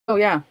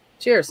yeah.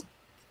 Cheers.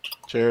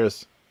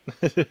 Cheers.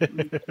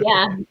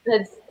 Yeah,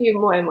 let's do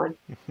more than one.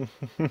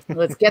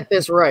 Let's get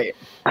this right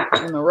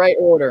in the right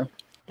order.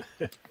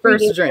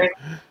 First the drink.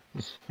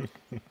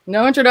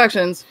 No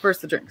introductions.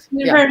 First the drinks.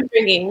 Yeah.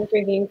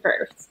 Drinking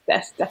first.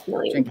 That's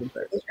definitely drinking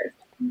first.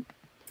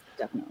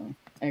 Definitely,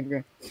 I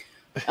agree.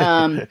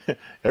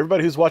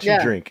 Everybody who's watching,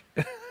 drink.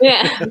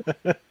 Yeah.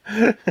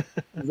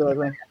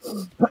 Exactly.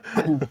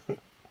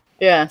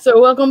 Yeah. So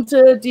welcome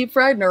to Deep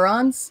Fried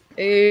Neurons,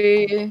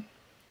 a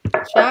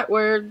chat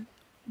where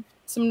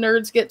some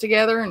nerds get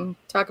together and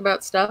talk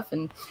about stuff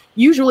and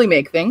usually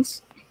make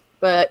things,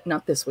 but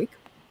not this week.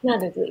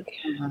 Not this week.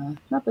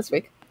 Not this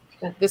week.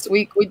 This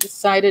week we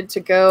decided to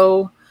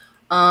go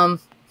a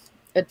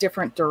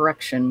different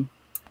direction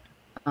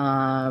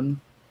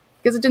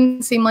because it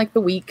didn't seem like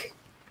the week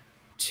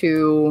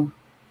to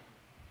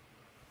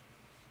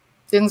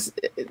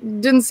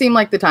didn't seem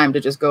like the time to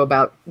just go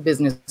about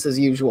business as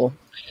usual.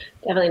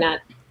 Definitely not.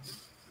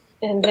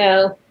 And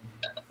so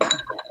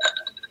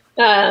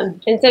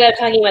instead of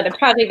talking about the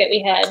project that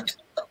we had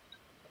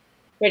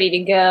ready to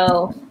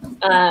go,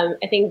 I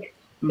think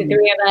the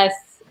three of us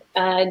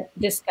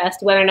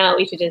discussed whether or not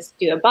we should just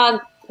do a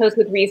blog post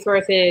with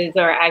resources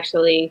or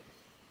actually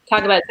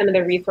talk about some of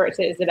the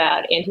resources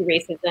about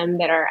anti-racism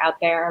that are out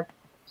there.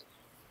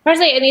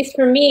 Personally, at least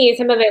for me,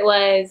 some of it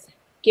was,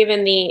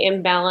 given the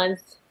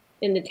imbalance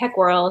in the tech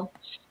world,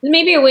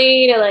 maybe a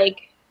way to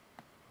like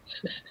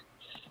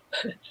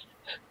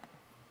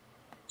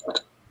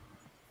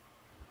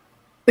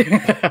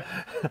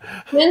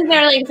since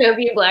there are like so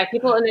few Black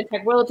people in the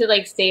tech world, to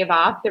like stave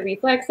off the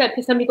reflex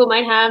that some people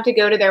might have to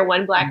go to their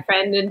one Black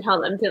friend and tell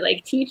them to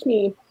like teach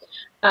me.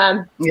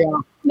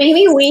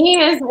 Maybe we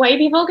as white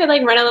people could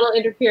like run a little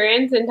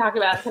interference and talk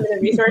about some of the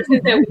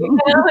resources that we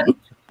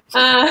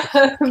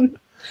found.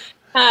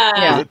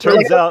 It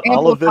turns out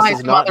all of this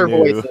is not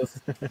new.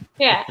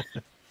 Yeah,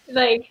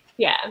 like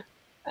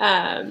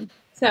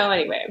so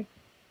anyway,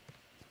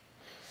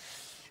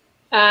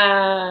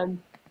 and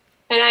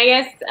I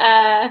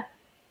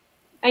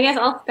guess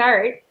I'll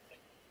start.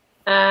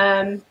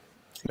 No.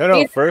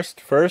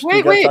 First,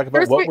 we gotta talk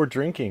about what we're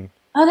drinking.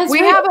 Oh, that's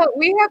we right.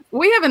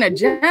 we have an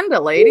agenda,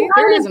 lady.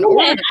 There is an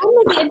order.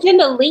 I'm the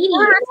agenda lady.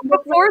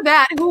 Before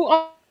that, who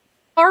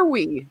are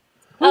we?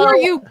 Who are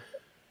you?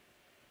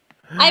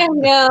 I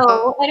don't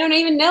know. I don't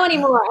even know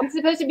anymore. I'm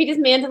supposed to be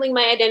dismantling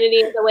my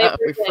identity as a white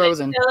person.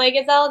 Frozen. So like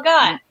it's all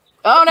gone.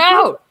 Oh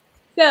no!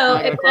 So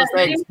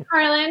my name's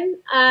Carlin.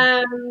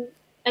 I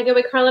go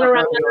by Carlin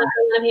around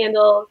on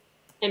handles.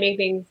 I make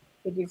things.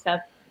 I do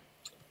stuff.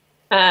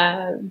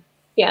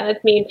 Yeah,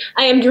 that's me.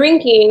 I am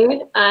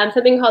drinking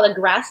something called a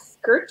grass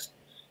skirt,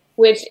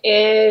 which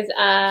is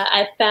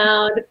I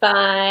found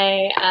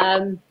by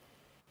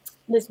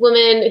this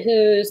woman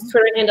whose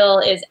Twitter handle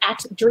is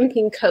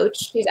 @drinkingcoach.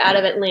 She's out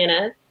of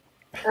Atlanta.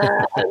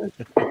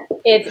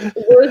 It's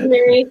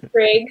rosemary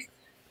sprigs,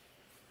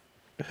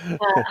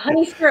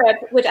 honey syrup,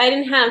 which I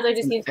didn't have, so I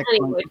just used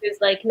honey, which is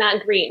like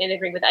not great in a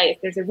drink with ice.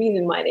 There's a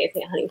reason why they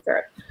say honey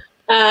syrup.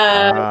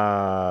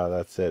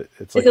 That's it.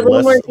 It's like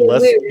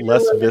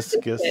less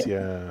viscous.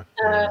 Yeah.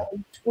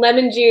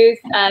 Lemon juice,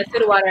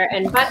 soda water,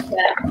 and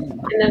vodka.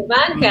 And the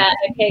vodka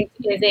I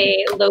picked is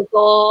a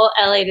local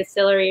LA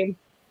distillery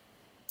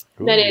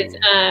that is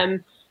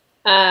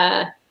a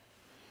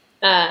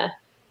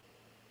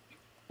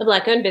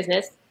Black-owned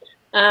business,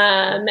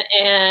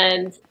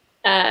 and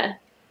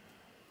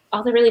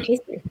also really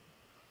tasty.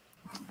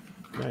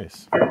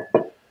 Nice.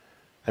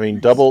 I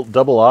mean,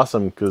 double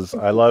awesome, because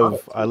I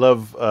love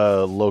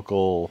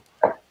local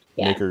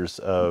makers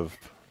of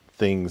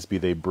things, be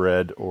they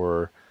bread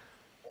or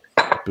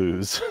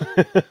booze.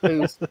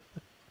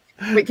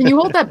 Wait, can you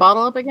hold that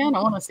bottle up again?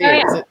 I want to see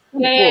it. Is it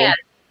cool? Yeah.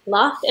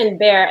 Loft and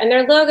Bear, and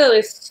their logo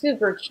is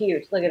super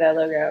cute. Look at that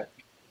logo.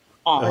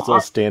 That's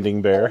a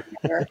standing bear.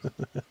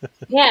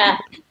 Yeah,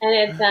 and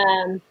it's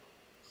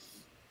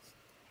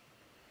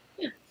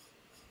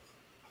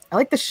I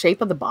like the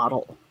shape of the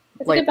bottle.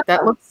 Like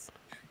that looks.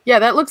 Yeah,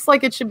 that looks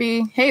like it should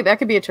be. Hey, that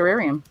could be a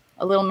terrarium,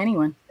 a little mini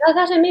one. Oh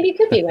gosh, maybe it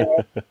could be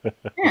one.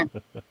 Yeah.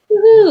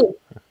 Woohoo!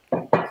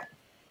 All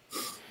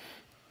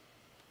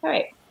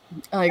right.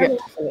 I like it.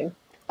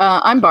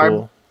 I'm Barb.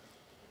 Cool.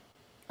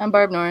 I'm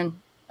Barb Noren.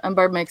 I'm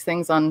Barb makes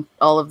things on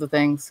all of the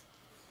things.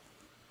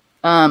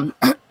 I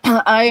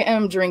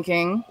am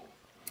drinking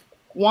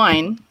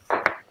wine.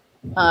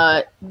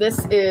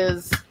 This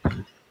is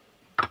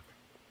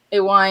a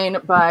wine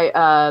by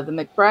the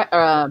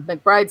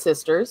McBride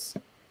sisters.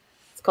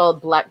 It's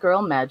called Black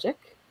Girl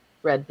Magic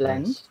Red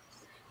Blend. Nice.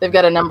 They've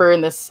got a number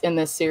in this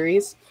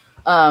series.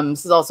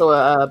 This is also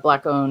a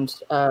Black-owned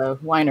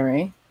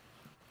winery,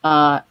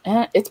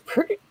 and it's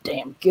pretty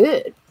damn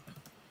good.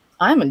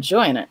 I'm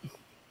enjoying it.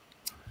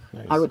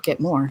 Nice. I would get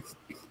more.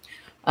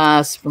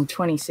 It's from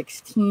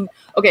 2016.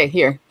 Okay,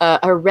 here.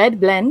 Our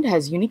red blend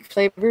has unique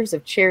flavors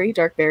of cherry,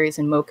 dark berries,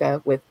 and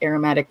mocha with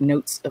aromatic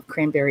notes of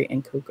cranberry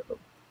and cocoa,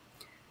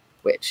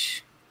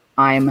 which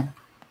I'm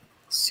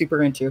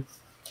super into.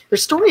 Their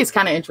story is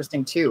kind of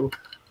interesting too.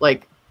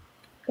 Like,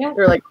 Yeah.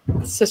 They're like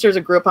sisters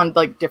that grew up on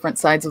like different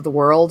sides of the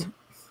world,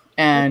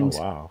 and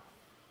wow.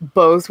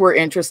 both were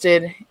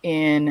interested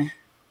in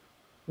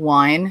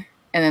wine,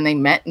 and then they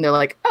met and they're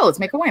like, oh, let's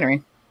make a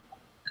winery.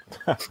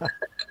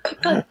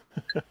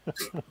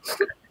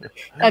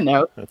 And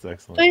now That's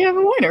excellent. they have a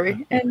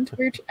winery, and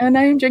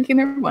I am drinking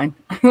their wine.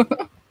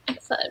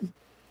 Excellent.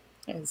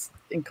 As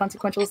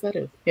inconsequential as that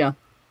is. Yeah.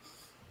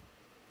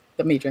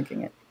 The me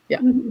drinking it. Yeah.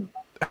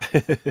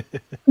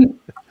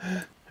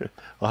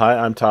 Well, hi,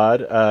 I'm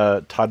Todd.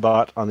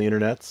 Toddbot on the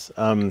internets.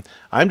 I'm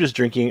just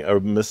drinking a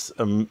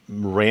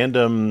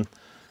random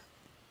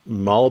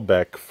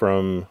Malbec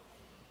from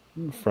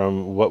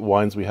what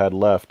wines we had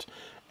left,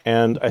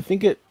 and I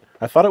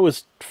thought it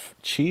was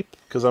cheap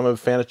because I'm a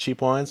fan of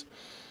cheap wines,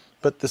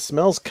 but the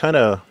smell's kind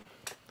of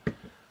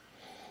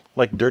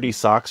like dirty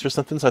socks or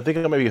something. So I think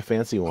it might be a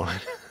fancy wine.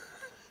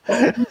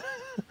 And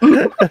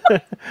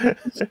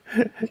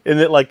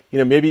that, like,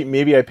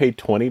 maybe I paid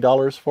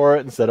 $20 for it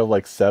instead of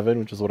like $7,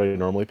 which is what I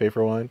normally pay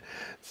for wine.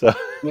 So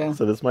Yeah.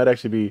 so this might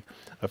actually be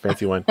a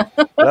fancy wine.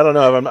 But I don't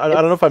know. I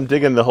don't know if I'm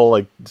digging the whole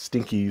like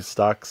stinky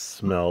stock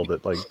smell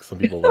that like some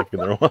people like in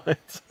their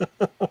wines.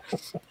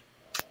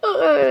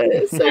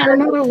 So you're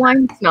not a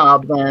wine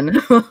snob then?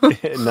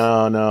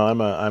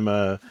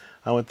 No.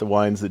 I want the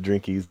wines that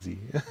drink easy.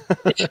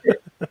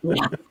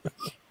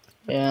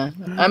 Yeah.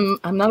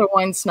 I'm not a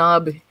wine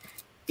snob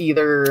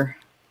either.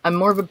 I'm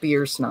more of a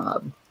beer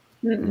snob.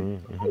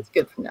 Mm-hmm. It's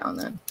good from now and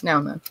then.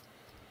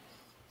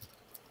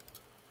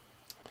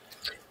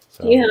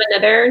 So. Do you have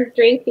another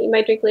drink that you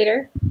might drink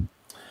later?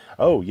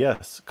 Oh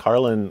yes,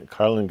 Carlin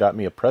got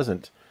me a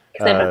present.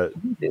 'Cause I'm not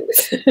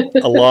booze.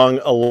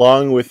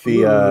 along with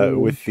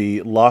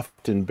the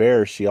Loft and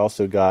Bear, she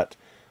also got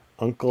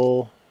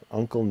Uncle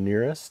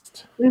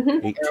Nearest,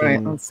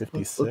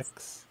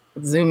 1856.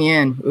 Let's zoom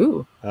in.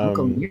 Ooh,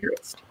 Uncle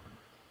Nearest.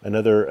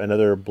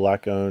 Another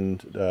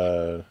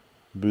black-owned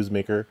booze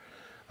maker.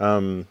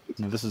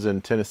 This is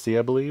in Tennessee,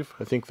 I believe.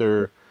 I think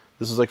this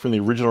is like from the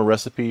original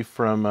recipe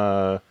from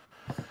the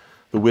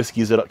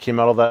whiskeys that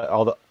came out of that.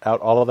 All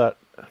of that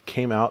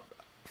came out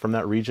from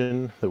that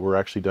region that were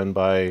actually done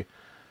by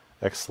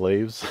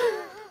ex-slaves.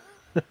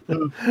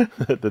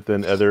 That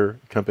then other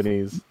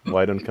companies,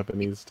 white-owned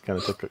companies, kind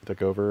of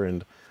took over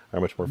and are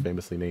much more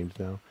famously named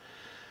now.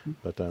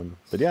 But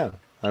yeah,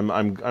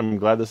 I'm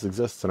glad this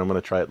exists, and I'm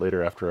going to try it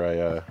later after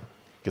I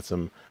get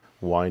some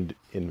wine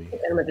in me.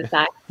 With the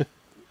side.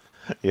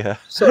 Yeah.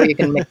 So you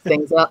can mix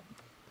things up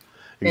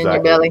in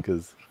your belly.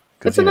 Because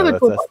That's another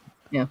cool one.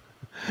 Yeah.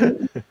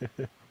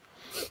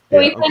 So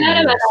we found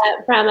out about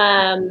that from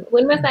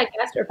when was that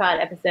Gastropod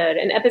episode?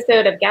 An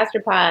episode of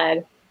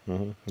Gastropod.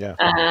 Mm-hmm. Yeah.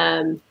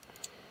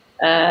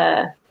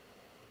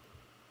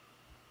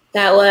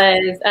 That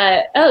was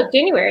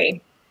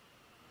January.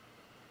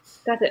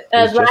 That's it.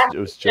 It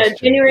was just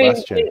January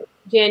last Jan.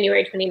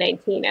 January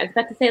 2019. I was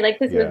about to say like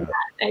this was Yeah. that.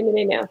 I mean,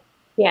 I know.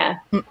 Yeah.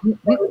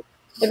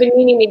 I've been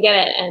meaning to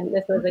get it, and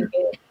this was a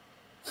good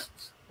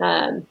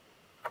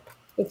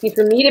excuse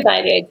for me to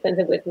buy the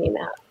expensive whiskey in the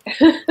house.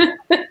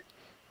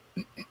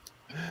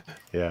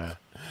 Yeah.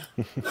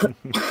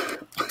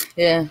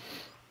 Yeah.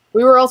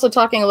 We were also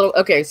talking a little.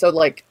 Okay, so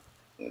like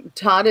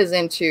Todd is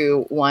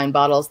into wine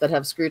bottles that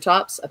have screw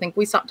tops. I think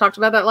we talked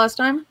about that last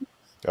time.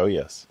 Oh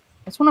yes.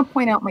 I just want to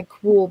point out my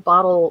cool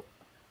bottle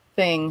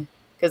thing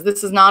because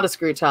this is not a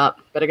screw top,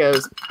 but it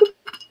goes.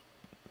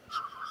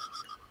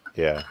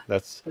 Yeah, I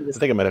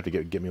think I might have to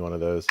get me one of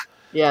those.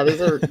 Yeah,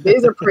 these are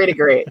pretty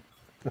great.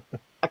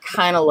 I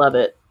kind of love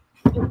it.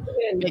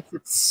 It makes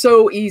it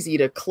so easy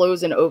to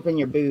close and open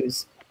your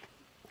booze.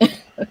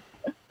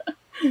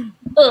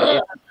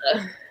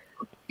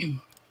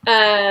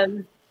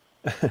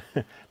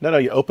 No,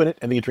 you open it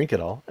and then you drink it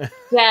all.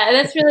 Yeah,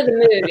 that's really the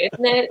mood,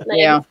 isn't it? Like,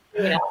 Yeah.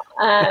 You know,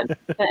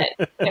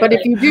 But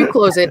if you do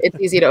close it, it's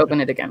easy to open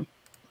it again.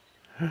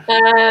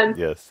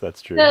 Yes,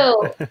 that's true.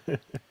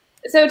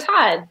 So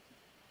Todd,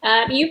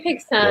 you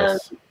picked some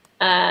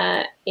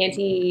Yes.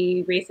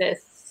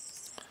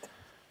 anti-racist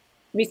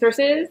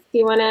resources. Do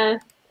you want to?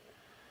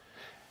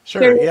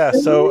 Sure. Yeah.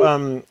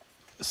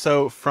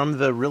 So from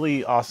the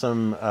really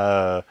awesome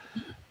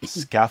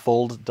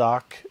scaffold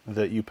doc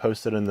that you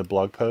posted in the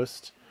blog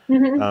post,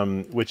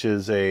 which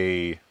is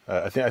I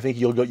think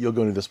you'll go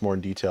into this more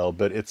in detail,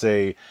 but it's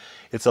a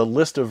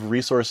list of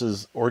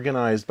resources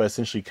organized by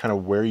essentially kind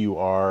of where you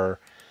are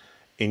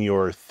in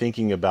your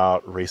thinking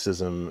about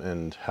racism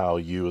and how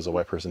you as a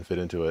white person fit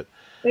into it.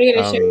 Are you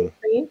going to share your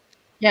screen?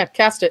 Yeah,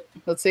 cast it.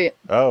 Let's see it.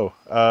 Oh,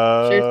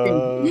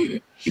 Share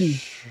screen.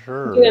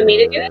 sure. Do you want me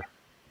to do it?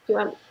 Do you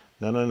want?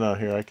 No.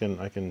 Here, I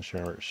can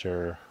share. So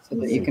that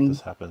Let's you see can- if this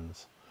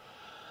happens.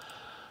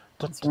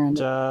 That's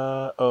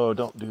random. Oh,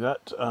 don't do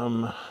that.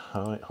 Oh,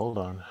 wait, hold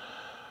on.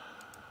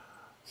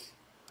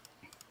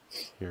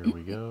 Here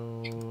we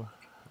go.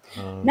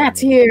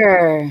 Matt's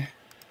here.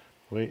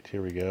 Wait,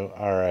 here we go.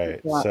 All right.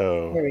 Yeah,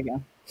 So, here we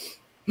go.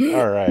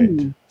 all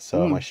right.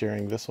 So, am I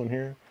sharing this one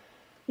here?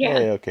 Yeah.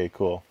 Hey, okay,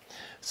 cool.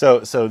 So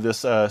this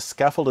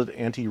scaffolded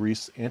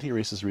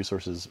anti-racist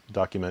resources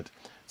document.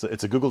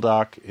 It's a Google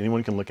Doc.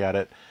 Anyone can look at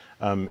it.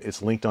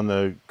 It's linked on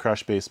the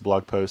Crashbase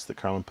blog post that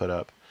Carlin put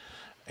up,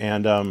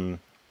 and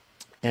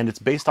it's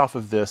based off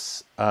of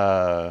this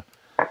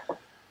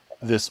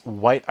this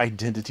white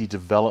identity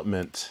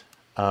development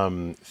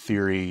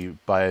theory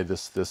by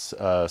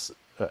by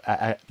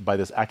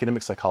this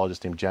academic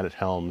psychologist named Janet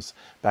Helms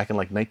back in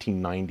like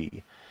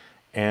 1990,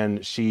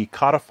 and she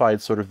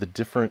codified sort of the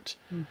different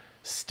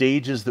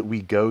stages that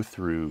we go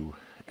through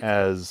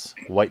as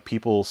white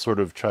people sort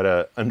of try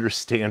to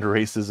understand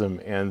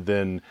racism and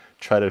then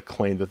try to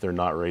claim that they're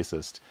not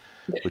racist,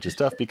 which is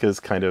tough because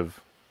kind of,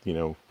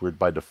 we're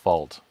by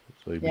default,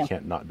 so we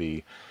can't not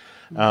be.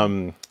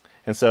 And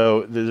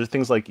so there's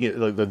things like,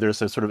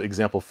 there's a sort of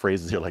example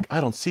phrases here like,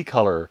 I don't see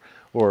color,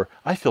 or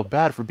I feel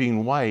bad for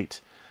being white.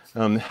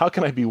 How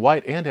can I be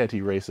white and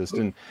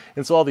anti-racist?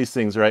 And so all these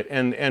things, right?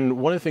 And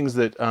one of the things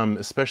that,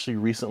 especially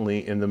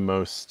recently in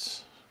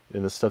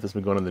the stuff that's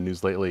been going on in the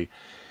news lately,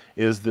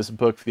 is this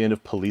book, The End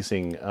of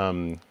Policing,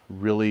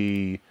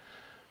 really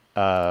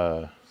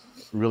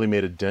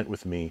made a dent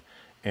with me.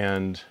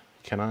 And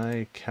can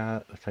I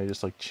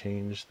just like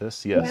change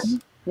this? Yes.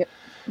 Yep.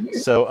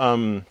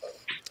 So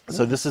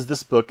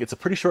this book. It's a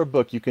pretty short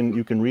book. You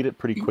can read it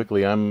pretty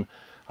quickly.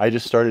 I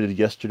just started it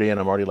yesterday, and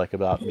I'm already like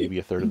about maybe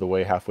a third of the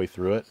way, halfway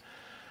through it.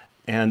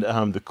 And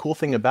the cool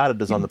thing about it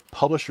is on the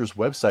publisher's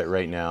website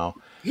right now,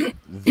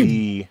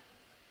 the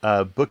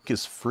book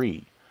is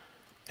free.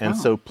 And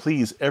so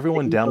please,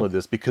 everyone download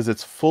this because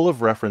it's full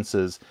of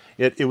references.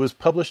 It was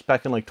published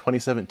back in like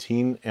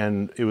 2017,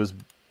 and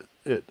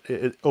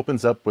it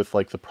opens up with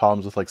like the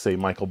problems with like, say,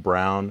 Michael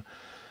Brown,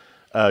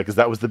 because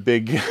that was the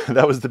big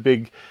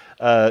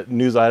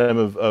news item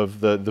of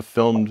the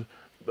filmed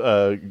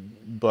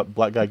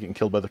black guy getting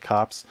killed by the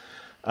cops.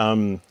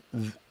 But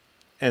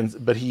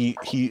he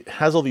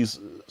has all these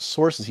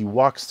sources. He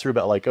walks through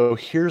about like, oh,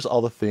 here's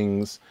all the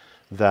things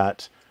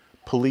that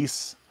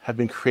police have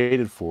been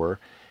created for.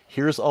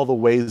 Here's all the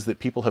ways that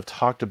people have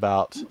talked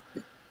about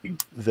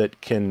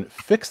that can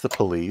fix the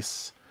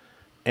police.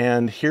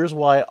 And here's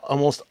why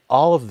almost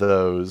all of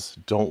those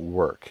don't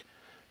work.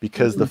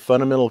 Because the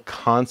fundamental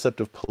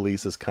concept of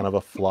police is kind of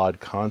a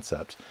flawed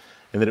concept.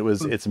 And that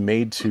it's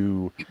made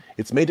to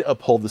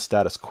uphold the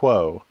status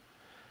quo.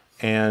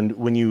 And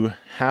when you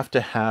have to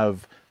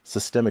have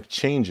systemic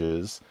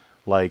changes,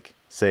 like,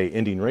 say,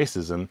 ending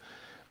racism,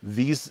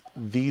 these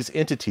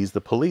entities, the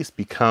police,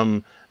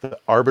 become the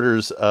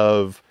arbiters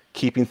of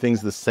keeping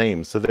things the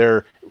same. So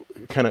they're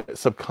kind of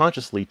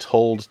subconsciously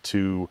told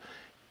to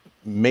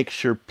make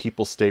sure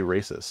people stay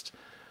racist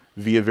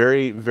via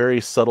very, very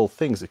subtle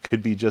things. It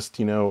could be just,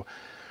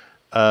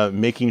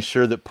 making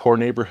sure that poor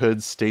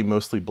neighborhoods stay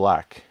mostly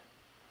black.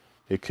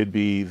 It could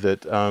be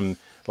that,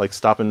 like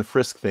stop and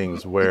frisk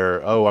things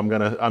where, oh, I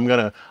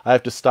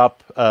have to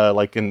stop,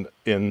 like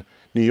in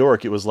New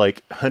York, it was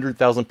like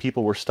 100,000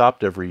 people were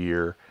stopped every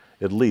year,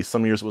 at least.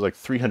 Some years it was like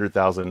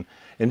 300,000.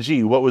 And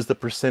gee, what was the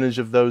percentage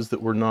of those that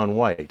were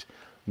non-white?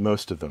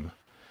 Most of them,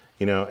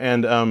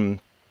 and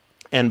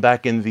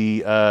back in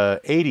the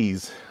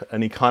 80s,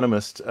 an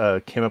economist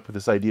came up with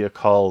this idea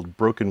called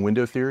broken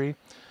window theory,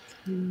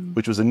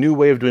 which was a new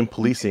way of doing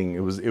policing.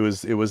 It was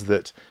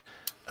that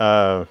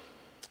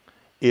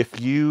if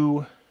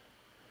you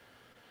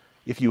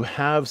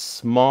have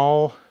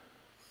small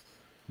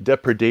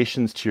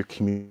depredations to your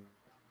community,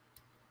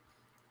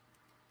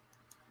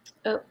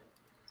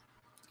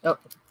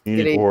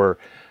 or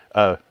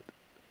oh,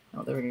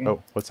 there we go.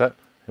 Oh, what's that?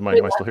 Am I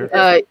still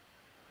here?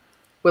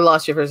 We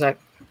lost you for a sec.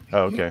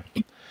 Oh, okay.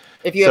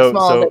 If you have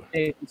small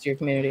depredations to your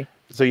community.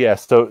 So yeah,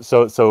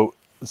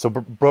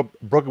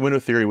 broken window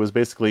theory was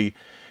basically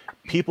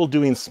people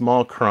doing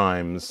small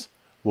crimes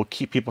will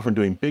keep people from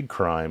doing big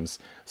crimes.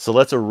 So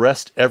let's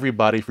arrest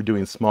everybody for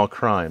doing small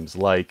crimes,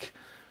 like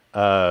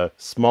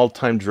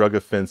small-time drug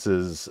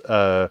offenses,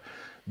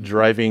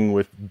 driving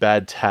with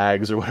bad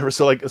tags or whatever.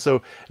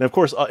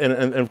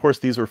 And of course,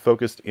 these were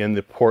focused in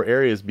the poor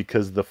areas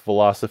because the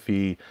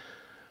philosophy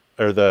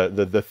or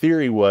the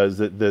theory was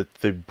that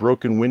the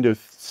broken window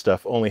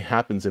stuff only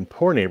happens in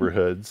poor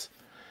neighborhoods.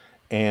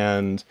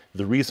 And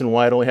the reason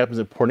why it only happens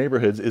in poor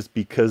neighborhoods is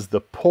because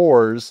the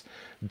poors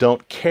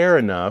don't care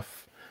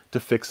enough to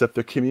fix up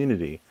their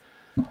community.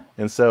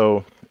 And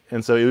so it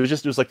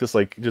was like this,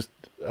 like, just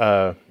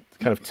kind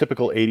of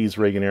typical 80s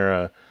Reagan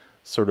era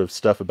sort of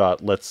stuff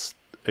about let's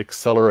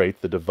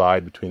accelerate the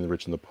divide between the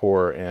rich and the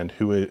poor, and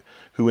who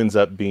ends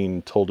up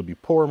being told to be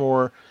poor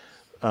more,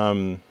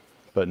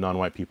 but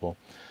non-white people.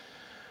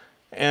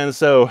 And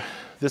so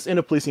this End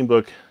of Policing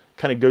book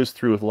kind of goes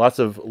through with lots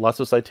of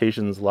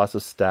citations, lots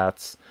of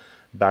stats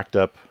backed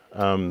up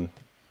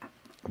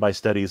by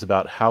studies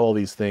about how all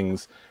these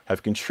things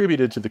have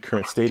contributed to the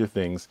current state of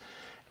things,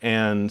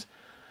 and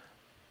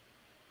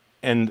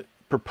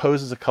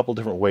proposes a couple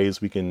different ways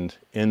we can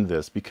end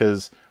this,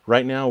 because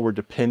right now we're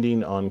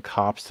depending on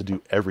cops to do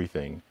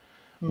everything.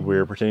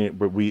 We're pretending,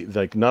 we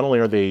like, not only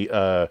are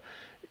they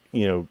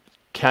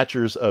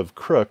catchers of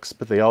crooks,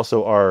 but they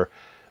also are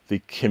the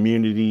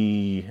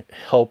community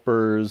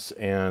helpers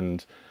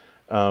and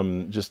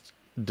just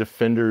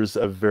defenders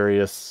of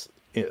various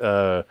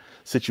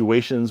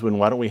situations when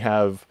why don't we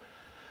have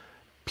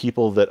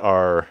people that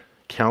are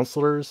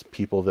counselors,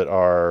 people that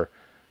are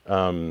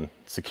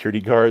security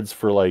guards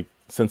for like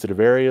sensitive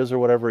areas or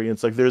whatever.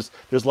 It's like there's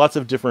lots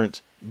of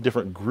different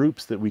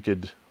groups that we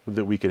could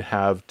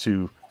have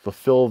to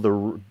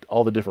fulfill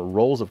all the different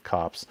roles of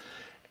cops,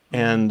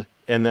 and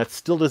that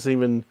still doesn't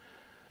even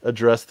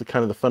address the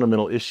kind of the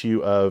fundamental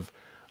issue of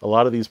a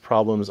lot of these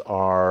problems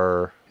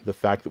are the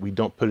fact that we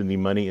don't put any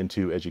money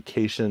into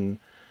education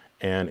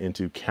and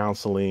into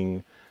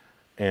counseling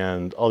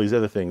and all these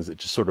other things that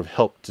just sort of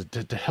help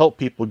to help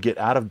people get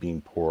out of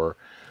being poor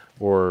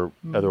or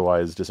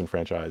otherwise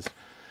disenfranchised.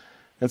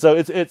 And so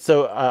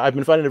I've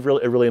been finding a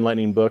really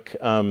enlightening book.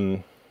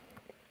 And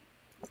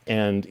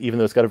even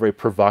though it's got a very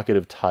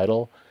provocative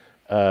title,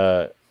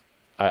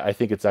 I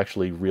think it's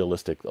actually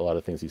realistic, a lot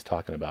of things he's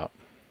talking about.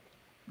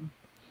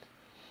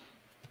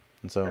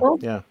 And so, Cool.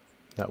 yeah,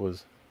 that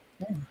was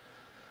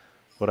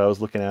what I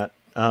was looking at.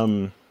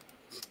 The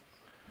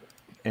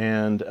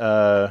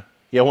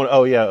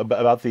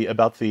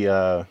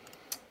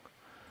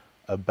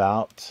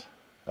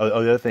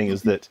other thing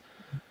is that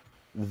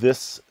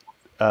this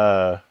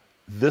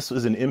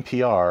was an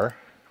NPR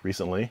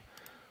recently,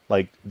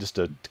 like just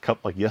a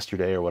couple, like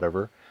yesterday or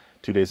whatever,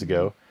 2 days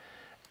ago.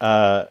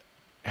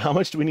 How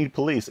much do we need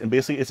police? And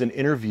basically, it's an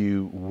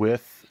interview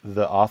with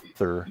the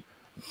author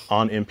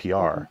on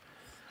NPR,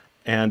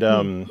 and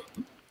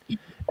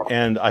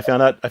I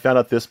found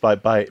out this by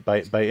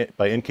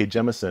N.K.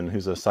 Jemisin,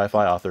 who's a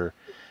sci-fi author,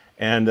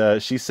 and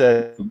she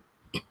said,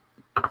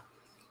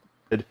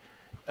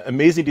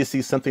 "Amazing to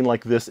see something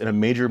like this in a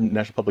major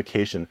national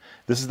publication.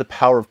 This is the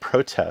power of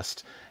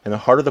protest, and the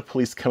harder the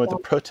police come at the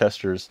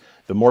protesters,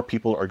 the more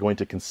people are going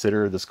to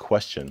consider this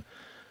question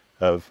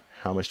of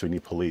how much do we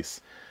need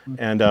police."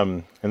 And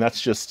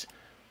that's just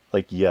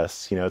like,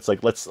 yes, it's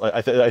like,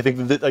 I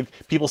think that,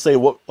 like, people say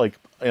what, like,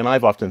 and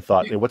I've often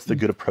thought, what's the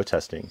good of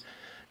protesting?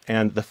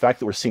 And the fact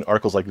that we're seeing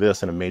articles like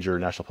this in a major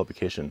national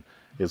publication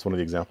is one of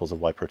the examples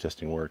of why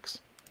protesting works.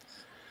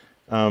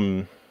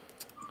 The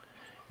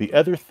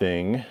other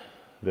thing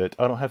that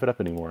I don't have it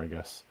up anymore, I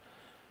guess.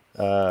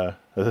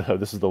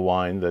 This is the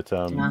wine that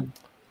the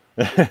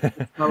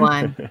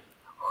wine.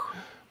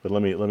 But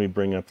let me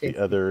bring up the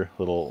other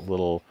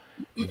little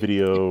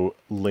video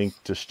link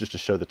just to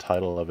show the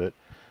title of it.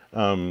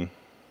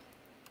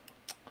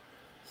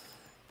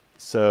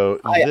 So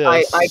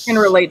I can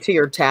relate to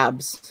your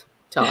tabs,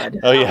 Todd.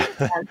 Oh yeah,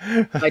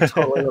 I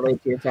totally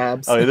relate to your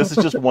tabs. Oh, yeah, this is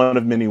just one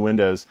of many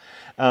windows.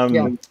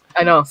 Yeah,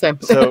 I know. Same.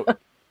 So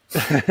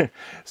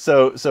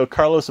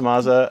Carlos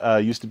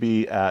Maza used to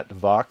be at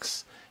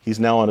Vox. He's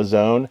now on his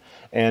own,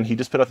 and he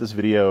just put out this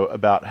video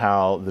about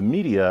how the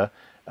media,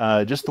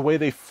 just the way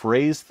they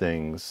phrase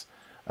things,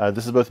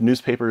 this is both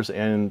newspapers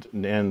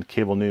and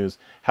cable news,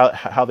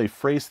 how they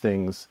phrase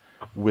things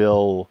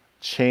will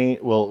change,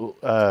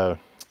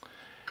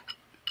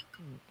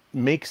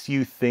 makes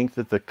you think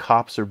that the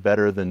cops are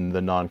better than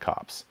the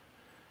non-cops,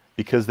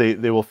 because they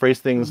will phrase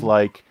things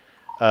like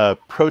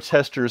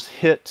protesters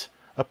hit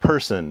a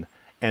person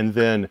and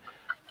then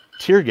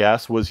tear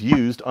gas was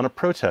used on a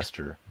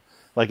protester.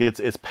 Like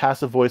it's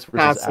passive voice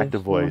versus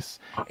active voice.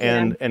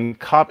 And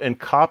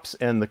cops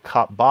and the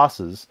cop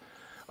bosses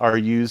are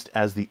used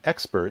as the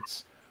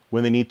experts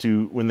when they need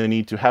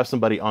to have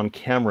somebody on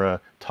camera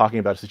talking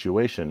about a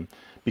situation,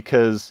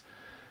 because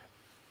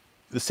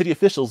the city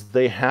officials,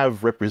 they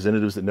have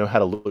representatives that know how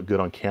to look good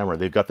on camera.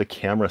 They've got the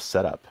camera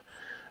set up.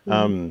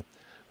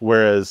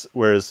 Whereas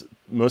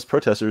most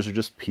protesters are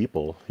just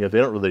people. They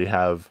don't really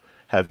have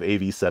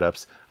AV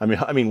setups.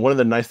 I mean, one of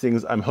the nice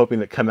things I'm hoping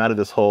that comes out of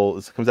this whole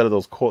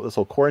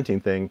quarantine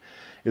thing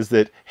is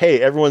that,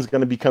 hey, everyone's going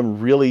to become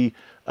really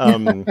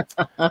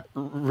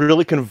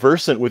really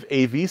conversant with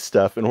AV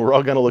stuff, and we're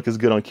all going to look as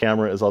good on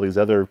camera as all these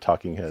other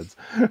talking heads.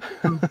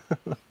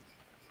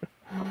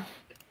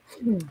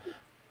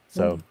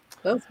 So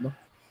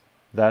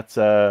that's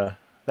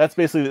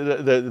basically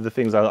the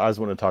things I was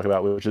wanting to talk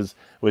about,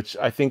 which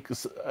I think,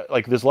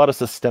 like, there's a lot of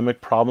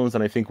systemic problems,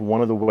 and I think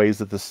one of the ways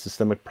that the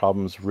systemic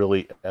problems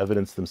really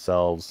evidence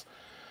themselves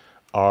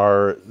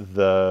are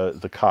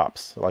the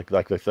cops, like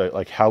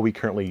how we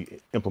currently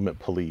implement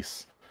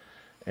police.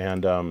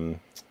 And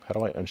how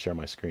do I unshare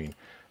my screen?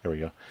 There we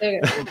go. There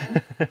you go.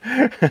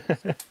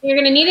 You're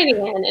going to need it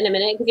again in a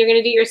minute, because you're going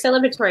to do your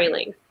celebratory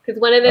link.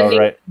 Because one of the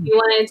things you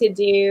wanted to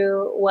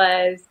do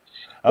was,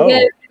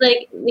 because,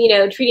 like,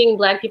 treating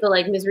Black people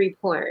like misery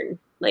porn,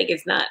 like,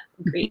 it's not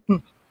great.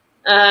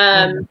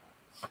 And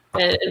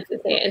so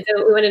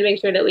we wanted to make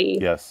sure that we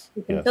do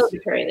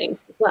celebratory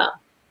links as well.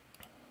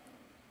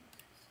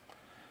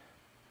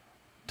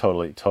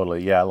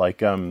 Totally, yeah.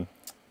 Like, oh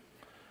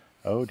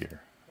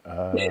dear.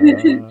 Can't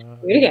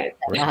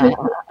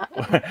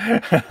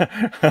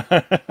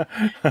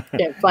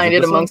find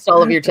it amongst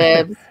all of your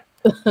tabs.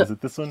 Is it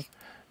this one?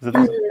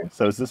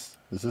 So is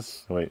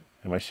this? Wait,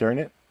 am I sharing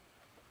it?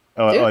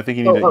 Oh, I think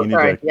you need to.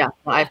 Sorry. Yeah,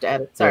 I have to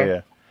add it. Sorry.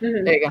 Yeah.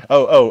 There you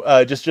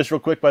go. Just real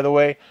quick, by the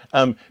way.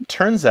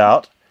 Turns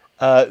out,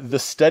 the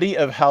study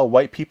of how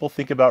white people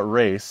think about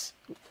race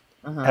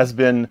has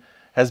been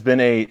has been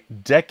a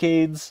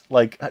decades,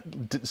 like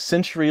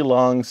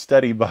century-long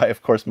study by,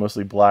 of course,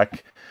 mostly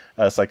black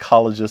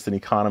psychologists and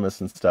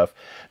economists and stuff.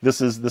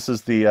 This is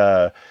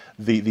the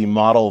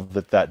model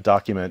that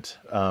document,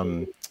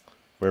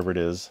 wherever it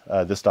is,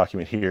 this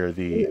document here,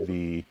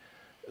 the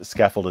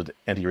scaffolded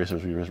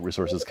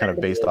anti-resources is kind of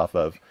based off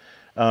of.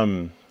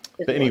 But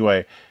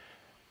anyway,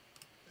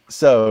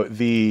 so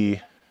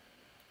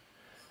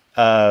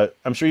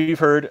I'm sure you've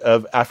heard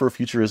of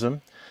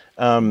Afrofuturism,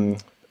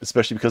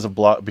 especially because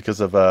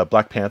of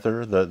Black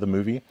Panther, the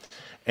movie.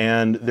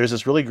 And there's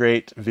this really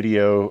great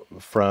video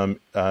from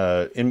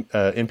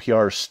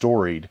NPR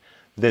Storied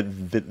that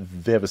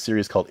they have a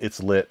series called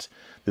It's Lit.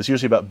 That's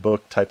usually about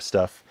book type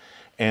stuff.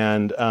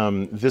 And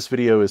this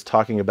video is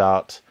talking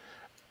about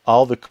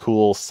all the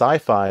cool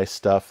sci-fi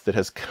stuff that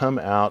has come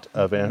out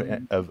of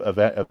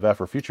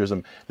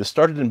Afrofuturism that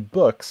started in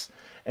books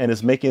and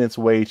is making its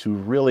way to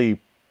really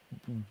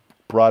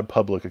broad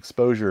public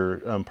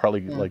exposure,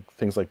 partly like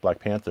things like Black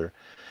Panther.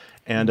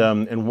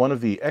 And one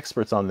of the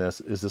experts on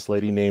this is this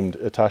lady named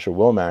Tasha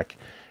Womack,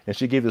 and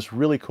she gave this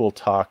really coal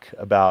talk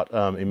about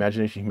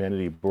Imagination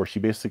Humanity, where she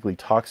basically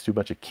talks to a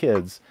bunch of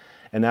kids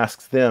and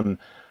asks them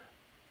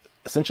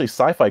essentially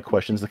sci-fi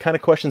questions, the kind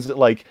of questions that,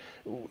 like,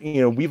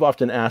 we've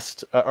often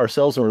asked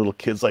ourselves when we were little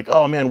kids, like,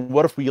 oh man,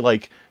 what if we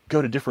like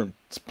go to different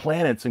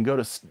planets and go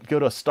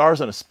to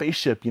stars on a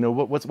spaceship?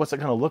 What's that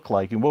going to look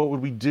like, and what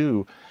would we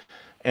do?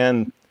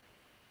 And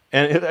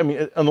I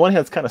mean, on the one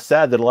hand, it's kind of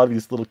sad that a lot of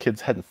these little kids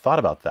hadn't thought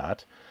about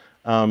that.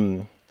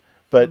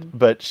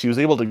 But she was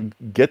able to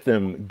get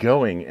them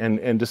going,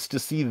 and just to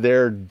see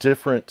their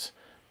different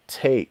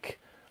take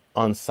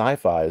on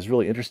sci-fi is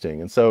really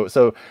interesting. And so it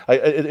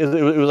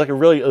was like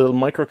a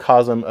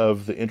microcosm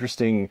of the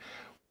interesting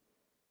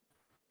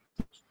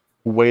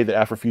way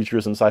that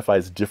Afrofuturism sci-fi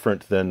is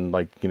different than,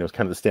 like, kind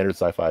of the standard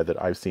sci-fi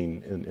that I've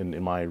seen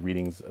in my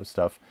readings of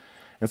stuff.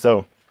 And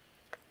so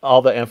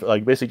all the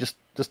like basically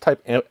just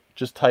type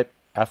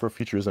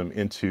Afrofuturism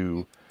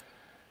into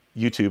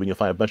YouTube and you'll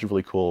find a bunch of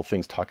really cool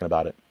things talking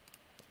about it.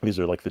 These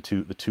are like the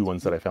two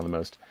ones that I found the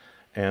most.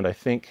 And I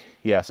think,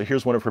 yeah, so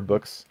here's one of her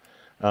books,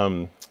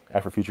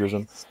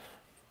 Afrofuturism.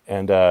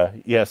 And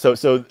so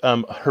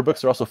her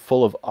books are also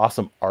full of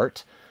awesome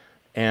art,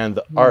 and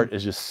the art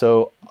is just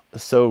so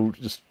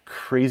just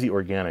crazy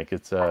organic.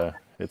 It's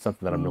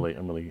something that I'm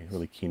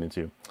really keen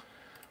into.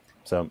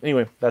 So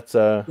anyway, that's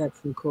so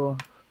cool.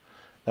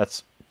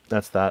 That's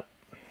that.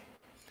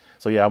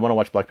 So yeah, I want to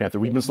watch Black Panther.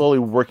 We've been slowly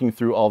working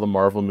through all the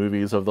Marvel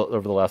movies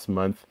over the last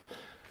month.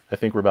 I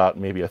think we're about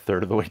maybe a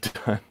third of the way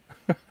done.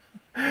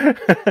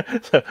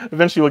 So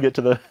eventually we'll get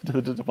to the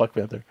Black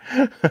Panther.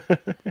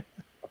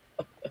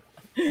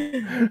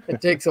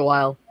 It takes a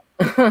while.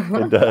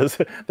 It does.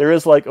 There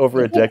is like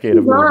over a decade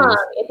of movies.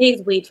 It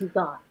takes way too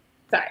long.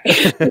 Sorry.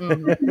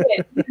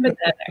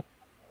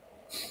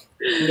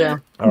 Yeah.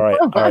 All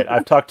right.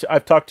 I've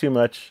talked too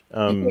much.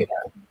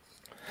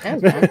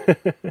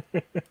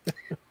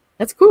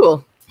 That's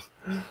cool.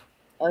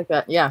 I like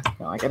that. Yeah.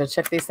 No, I got to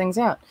check these things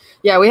out.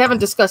 Yeah, we haven't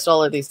discussed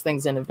all of these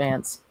things in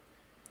advance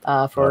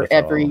for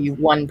every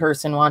one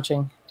person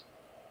watching.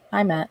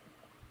 Hi, Matt.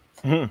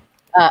 Hey,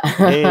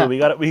 we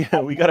got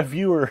a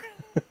viewer.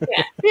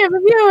 Yeah. We have a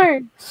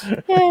viewer.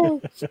 Yay.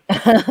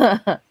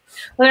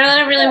 Well, there are a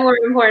lot of really more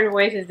important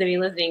voices to be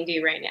listening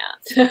to right now.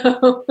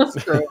 So That's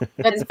true.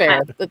 That's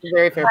fair. That's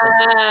very fair.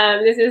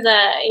 This is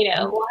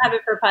we'll have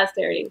it for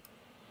posterity.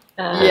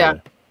 Yeah.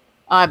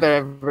 I bet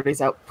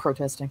everybody's out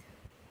protesting.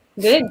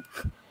 Good.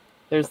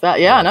 There's that.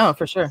 Yeah, no,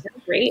 for sure.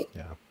 That's great.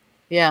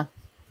 Yeah.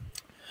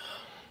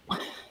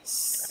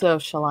 So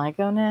shall I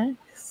go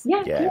next?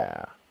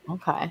 Yeah.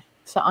 Okay.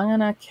 So I'm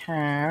gonna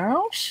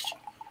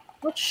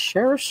let's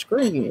share a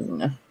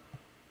screen.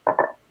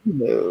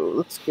 No,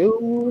 let's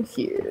go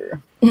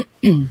here.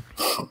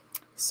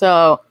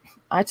 So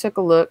I took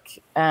a look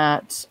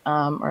at,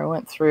 or I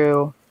went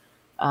through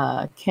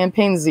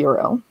Campaign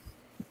Zero,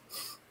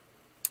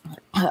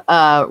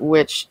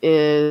 which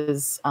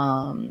is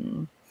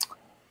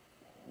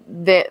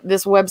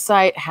this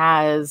website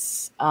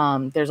has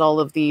there's all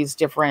of these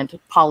different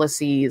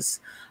policies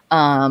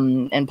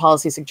and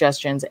policy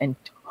suggestions and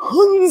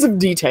tons of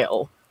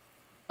detail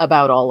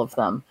about all of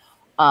them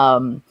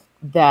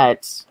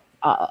that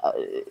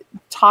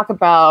talk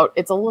about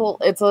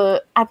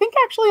I think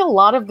actually a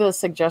lot of the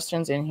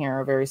suggestions in here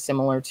are very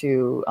similar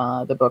to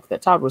the book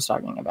that Todd was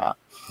talking about.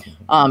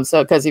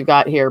 So because you've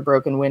got here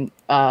broken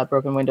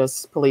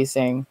windows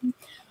policing,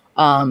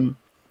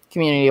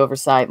 community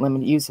oversight,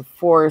 limited use of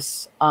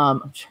force.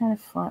 I'm trying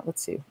to find,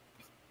 let's see.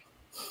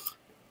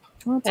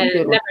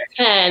 Number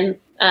 10,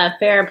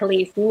 fair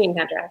police union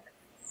contract.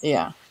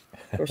 Yeah,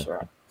 for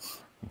sure.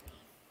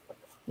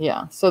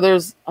 Yeah, so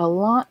there's a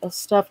lot of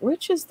stuff.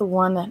 Which is the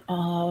one that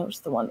was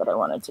the one that I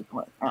wanted to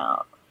point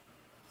out?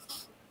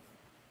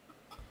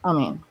 I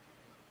mean,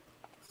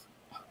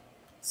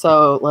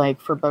 so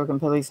like for broken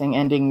policing,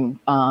 ending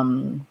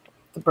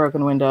the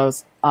broken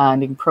windows,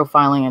 ending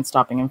profiling and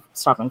stop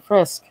and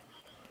frisk,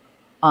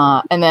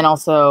 and then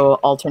also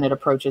alternate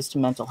approaches to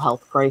mental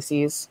health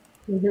crises.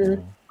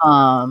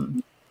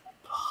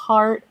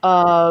 part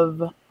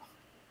of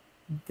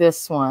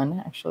this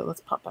one. Actually,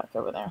 let's pop back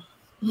over there.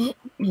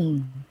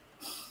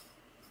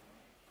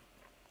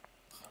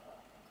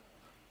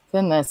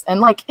 Then this,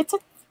 and like it's a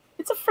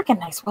freaking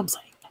nice website.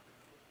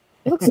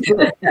 It looks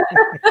good.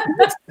 It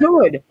looks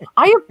good.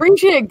 I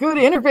appreciate good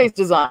interface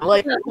design.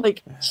 Like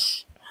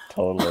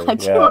totally.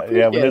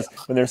 Yeah.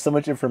 When there's so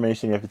much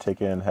information you have to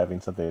take in,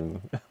 having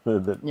something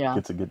that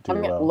gets a good do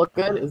well. Look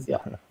good is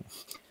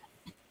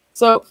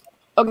So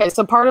okay,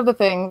 so part of the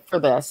thing for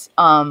this,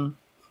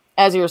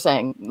 as you were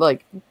saying,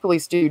 like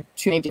police do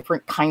too many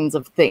different kinds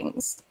of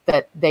things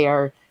that they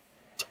are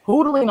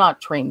totally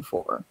not trained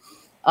for.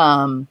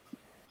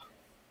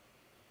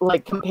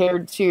 Like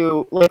compared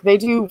to, like, they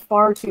do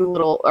far too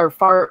little or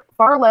far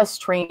less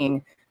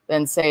training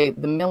than, say,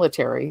 the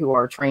military, who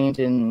are trained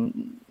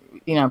in,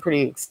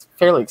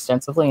 fairly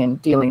extensively in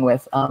dealing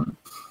with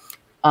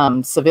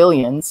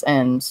civilians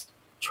and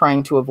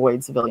trying to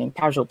avoid civilian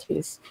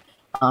casualties,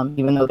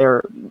 even though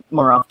they're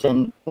more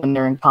often, when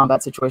they're in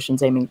combat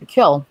situations, aiming to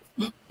kill.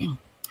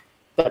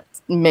 That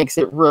makes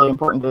it really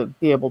important to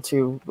be able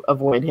to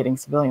avoid hitting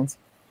civilians.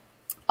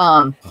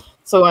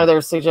 So one of their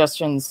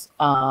suggestions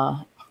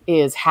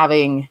is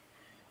having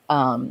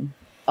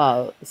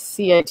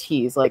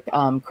CITs, like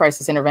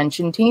crisis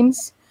intervention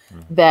teams,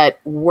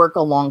 that work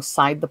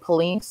alongside the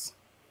police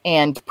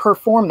and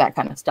perform that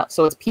kind of stuff.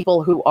 So it's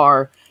people who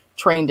are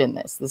trained in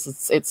this.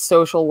 It's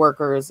social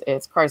workers,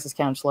 it's crisis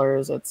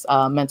counselors, it's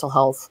mental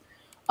health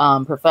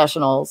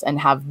professionals,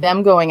 and have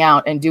them going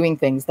out and doing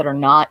things that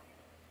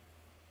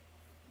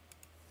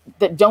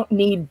don't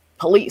need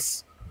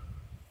police.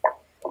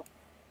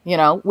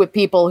 With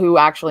people who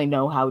actually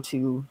know how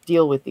to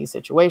deal with these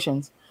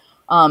situations.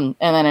 And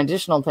then an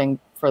additional thing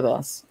for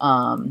this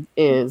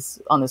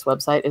is on this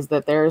website is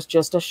that there's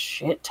just a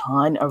shit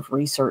ton of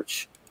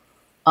research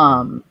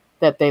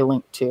that they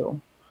link to.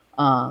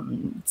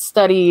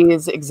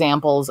 Studies,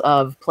 examples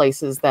of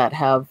places that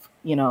have,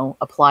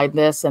 applied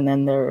this. And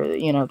then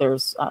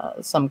there's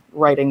some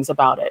writings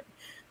about it,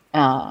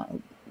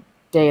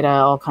 data,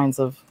 all kinds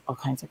of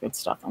good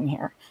stuff on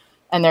here.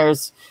 And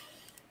there's,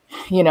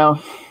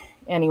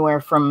 anywhere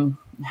from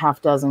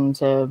half dozen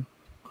to,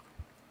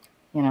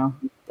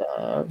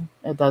 a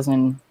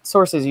dozen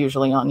sources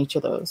usually on each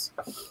of those.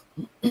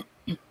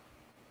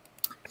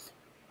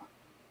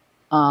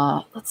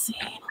 Let's see,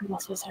 what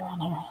else was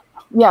around here?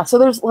 Yeah, so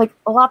there's like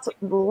lots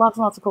and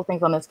lots of cool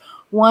things on this.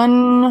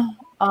 One,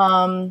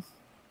 a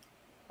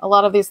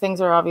lot of these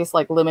things are obvious,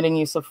 like limiting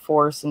use of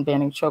force and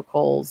banning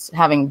chokeholds,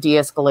 having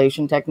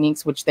de-escalation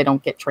techniques, which they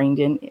don't get trained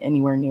in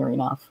anywhere near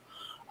enough,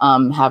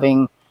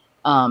 having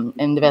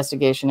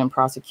investigation and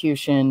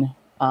prosecution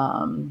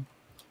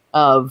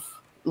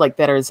of, like,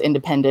 that is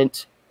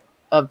independent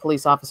of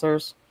police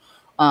officers,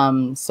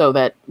 so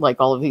that,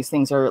 like, all of these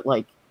things are,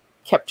 like,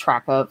 kept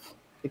track of,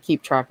 to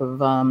keep track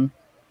of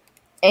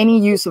any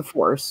use of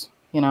force,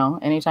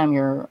 anytime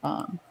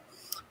a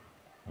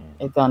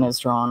gun is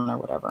drawn or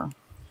whatever.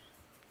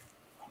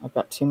 I've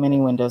got too many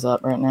windows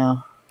up right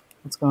now.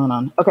 What's going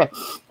on? Okay.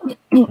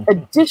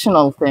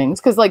 Additional things,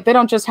 because, like, they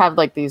don't just have,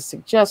 like, these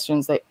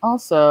suggestions, they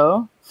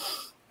also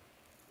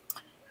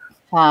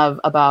have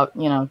about,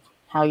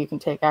 how you can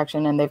take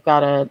action. And they've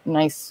got a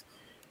nice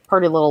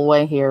pretty little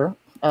way here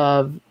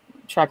of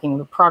tracking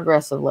the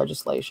progress of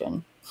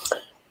legislation.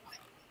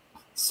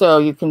 So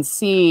you can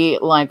see,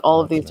 like,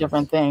 all of these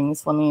different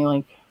things. Let me,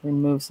 like,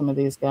 remove some of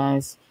these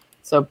guys.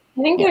 So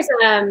I think there's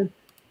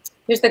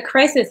the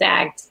Crisis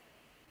Act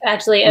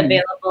actually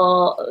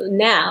available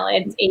now.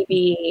 It's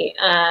AB.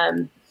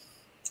 I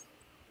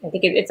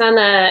think it's on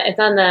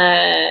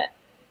the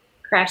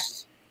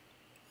crash.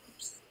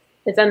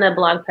 It's on the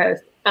blog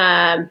post.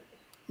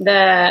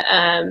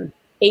 The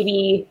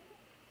AB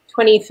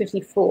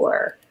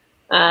 2054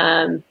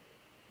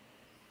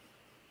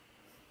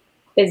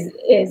 is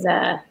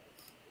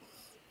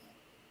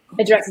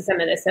addresses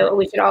some of this. So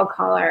we should all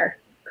call our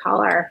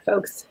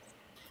folks.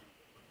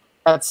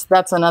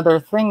 That's another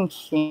thing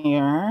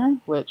here,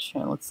 which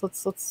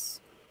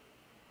this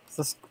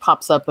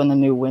pops up in a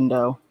new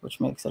window, which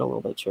makes it a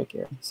little bit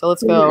trickier. So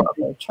let's go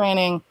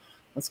training.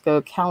 Let's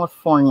go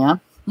California.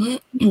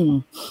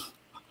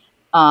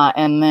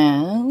 And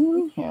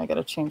then here, I got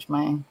to change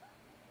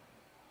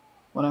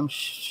what I'm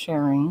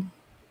sharing.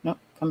 Nope,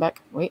 come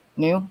back. Wait,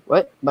 new,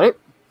 what?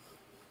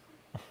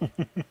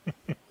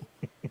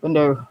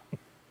 Window,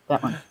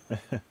 that one.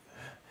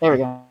 There we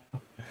go.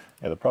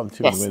 Yeah, the problem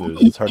too in Windows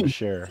is it's hard to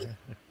share.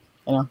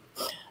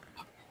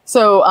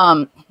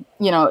 So,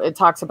 it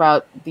talks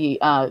about the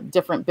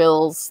different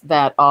bills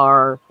that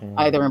are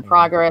either in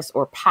progress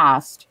or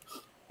passed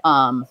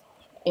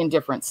in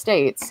different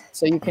states.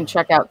 So you can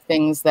check out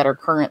things that are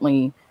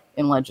currently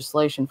in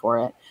legislation for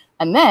it.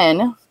 And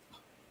then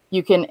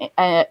you can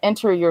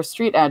enter your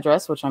street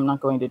address, which I'm not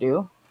going to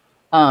do.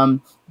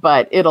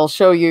 But it'll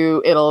show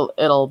you,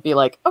 it'll be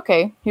like,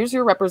 okay, here's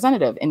your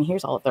representative and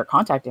here's all of their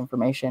contact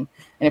information.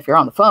 And if you're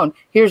on the phone,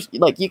 here's,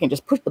 like, you can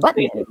just push the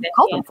button and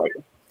call them for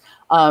you.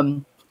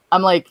 I'm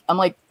like,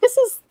 this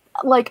is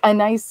like a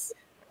nice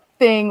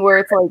thing where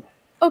it's like,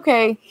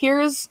 okay,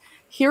 here's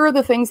here are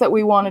the things that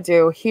we want to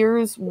do.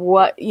 Here's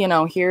what,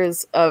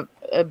 here's a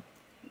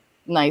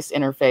nice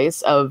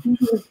interface of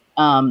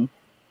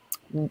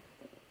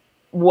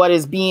what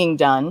is being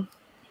done,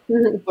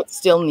 what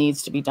still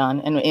needs to be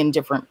done, and in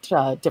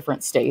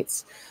different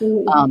states.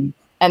 And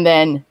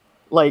then,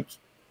 like,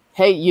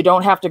 hey, you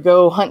don't have to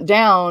go hunt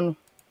down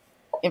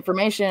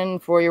information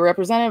for your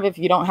representative if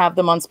you don't have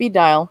them on speed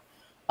dial.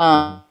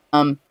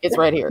 It's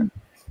right here.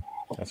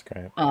 That's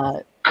great.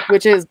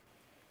 Which is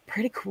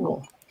pretty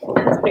cool.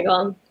 That's pretty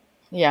cool.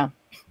 Yeah.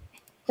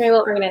 Very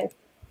well organized.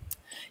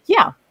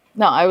 Yeah.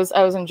 No, I was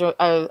enjoying.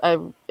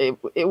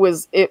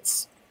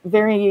 It's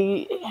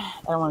very.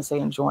 I don't want to say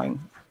enjoying,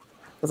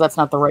 because that's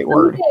not the right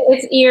word.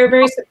 You're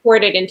very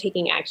supported in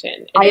taking action.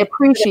 And I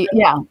appreciate.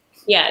 Yeah.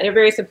 Yeah, they're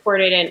very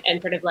supported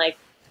and sort of like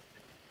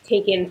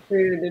taken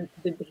through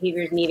the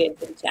behaviors needed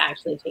to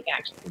actually take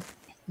action.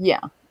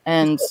 Yeah,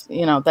 and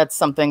that's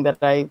something that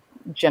I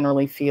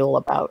generally feel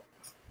about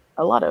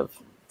a lot of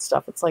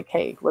stuff. It's like,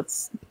 hey,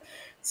 let's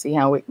see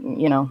how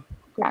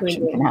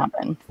action can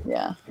happen.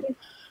 Yeah.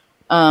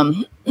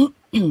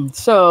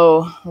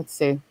 So let's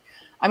see.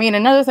 I mean,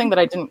 another thing that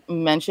I didn't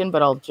mention,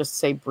 but I'll just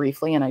say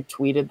briefly, and I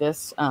tweeted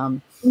this,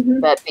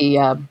 that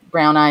the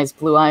brown eyes,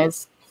 blue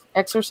eyes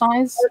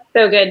exercise.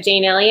 So good.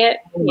 Jane Elliott.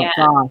 Oh my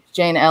gosh,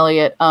 Jane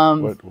Elliott.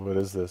 What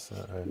is this?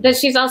 That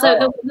she's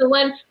also the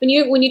one when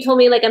you told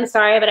me, like, I'm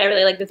sorry, but I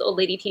really like this old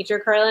lady teacher,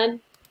 Carlin.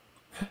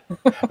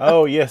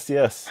 Oh, yes.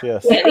 Yeah,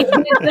 they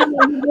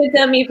did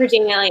tell me for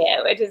Jane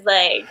Elliott, which is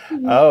like.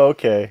 Oh,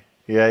 okay.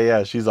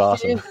 Yeah, she's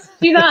awesome.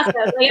 She's awesome.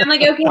 Like, I'm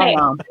like, okay.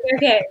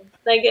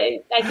 Like,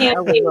 I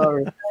can't believe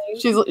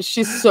it.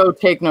 She's so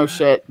take no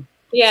shit.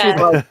 Yeah.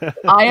 She's like,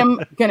 I am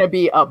gonna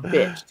be a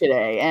bitch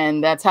today,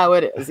 and that's how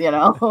it is,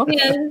 Yeah.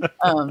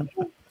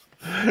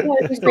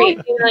 She's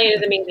great. Jane Elliott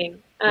is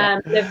amazing.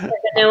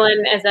 The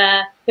one as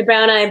the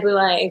brown eye, blue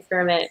eye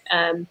experiment.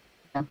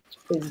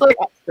 So,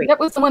 that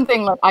was the one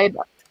thing, like,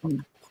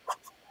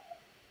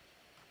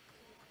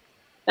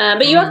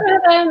 but you also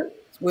have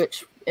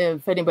which,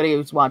 if anybody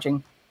who's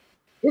watching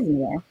isn't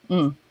aware,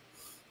 if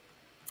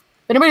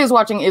anybody who's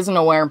watching isn't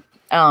aware,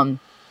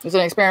 there's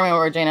an experiment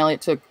where Jane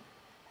Elliott took,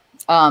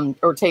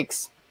 or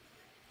takes,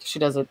 she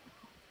does it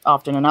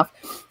often enough,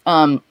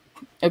 a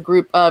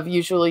group of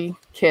usually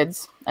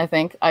kids, I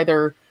think,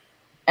 either,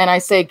 and I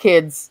say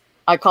kids,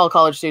 I call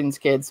college students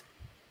kids,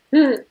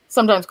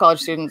 sometimes college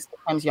students,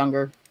 sometimes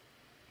younger.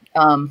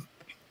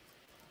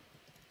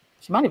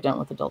 She might have done it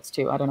with adults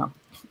too, I don't know.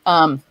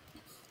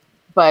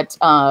 But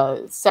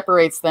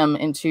separates them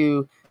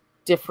into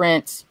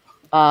different,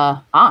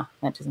 that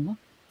doesn't know.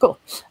 Cool.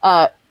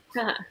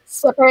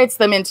 Separates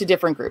them into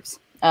different groups.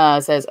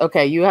 Says,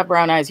 okay, you have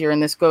brown eyes, you're in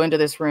this, go into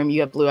this room.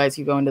 You have blue eyes,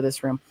 you go into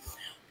this room.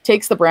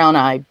 Takes the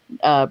brown-eyed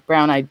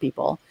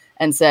people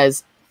and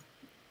says,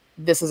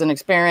 this is an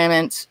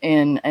experiment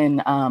in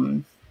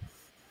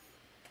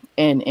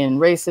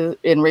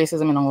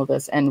racism and all of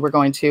this. And we're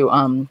going to,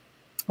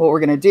 what we're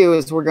going to do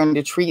is we're going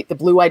to treat the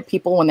blue-eyed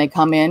people when they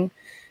come in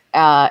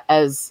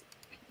as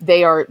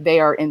they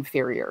are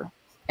inferior,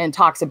 and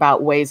talks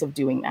about ways of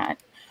doing that.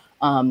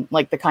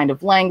 Like the kind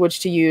of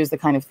language to use, the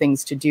kind of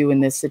things to do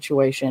in this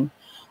situation,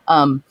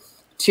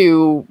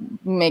 to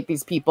make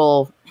these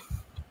people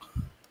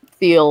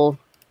feel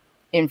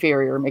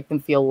inferior, make them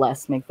feel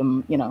less, make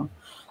them,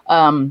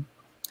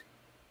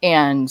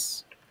 and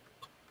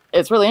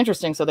it's really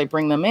interesting. So they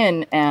bring them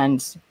in,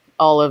 and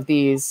all of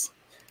these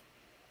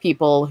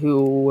people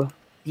who,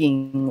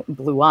 being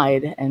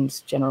blue-eyed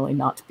and generally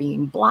not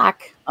being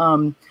black,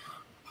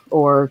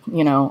 or,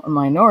 a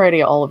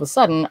minority, all of a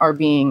sudden are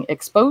being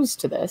exposed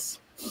to this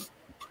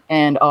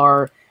and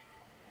are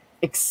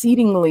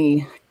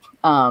exceedingly,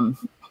 are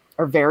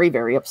very,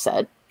 very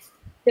upset.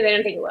 So they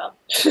don't take it well.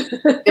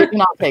 They do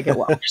not take it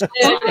well.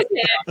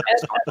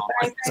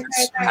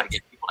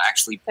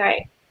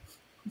 Sorry.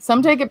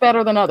 Some take it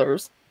better than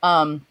others.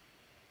 But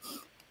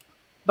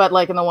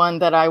like in the one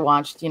that I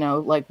watched,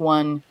 like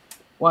one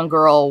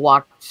girl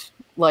walked,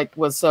 like,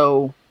 was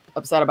so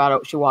upset about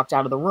it, she walked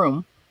out of the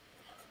room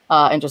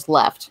and just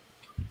left.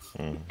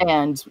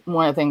 And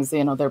one of the things,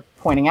 they're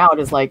pointing out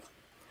is like,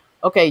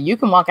 okay, you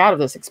can walk out of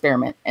this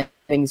experiment and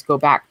things go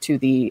back to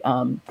the,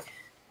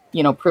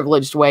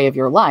 privileged way of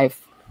your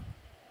life.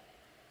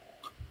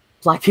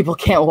 Black people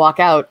can't walk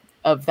out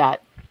of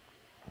that.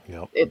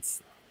 Yep.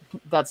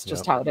 That's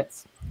just how it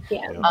is.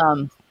 Yeah.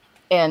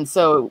 And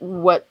so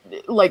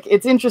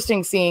it's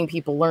interesting seeing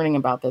people learning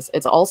about this.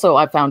 It's also,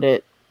 I found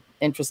it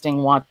interesting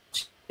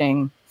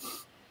watching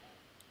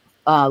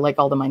like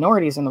all the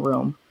minorities in the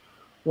room,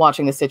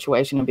 watching the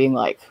situation and being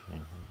like,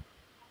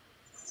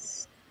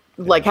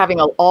 like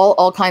having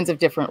all kinds of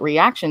different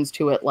reactions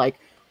to it. Like,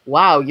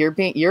 wow,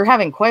 you're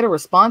having quite a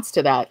response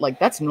to that. Like,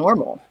 that's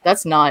normal.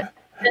 That's not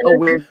a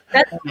weird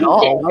thing at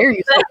all. Why are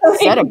you so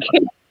upset about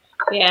it?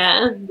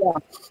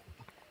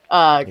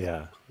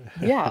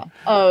 Yeah.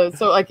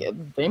 So like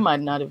they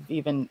might not have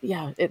even,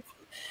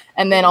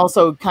 and then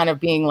also kind of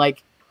being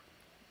like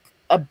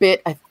a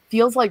bit, it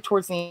feels like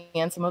towards the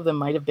end, some of them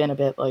might have been a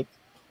bit like,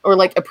 or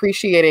like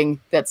appreciating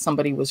that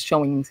somebody was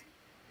showing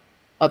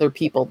other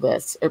people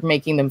this, or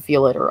making them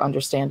feel it or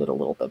understand it a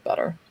little bit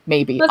better.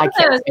 Maybe. Well, I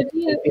can't. so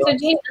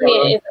Jean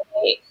Elliott is a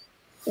white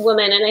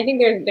woman, and I think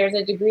there's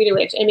a degree to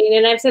which, I mean,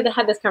 and I've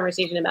had this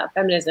conversation about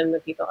feminism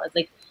with people. It's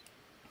like,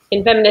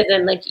 in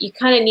feminism, like, you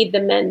kind of need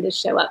the men to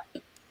show up.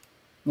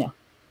 Yeah.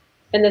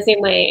 In the same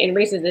way, in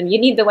racism, you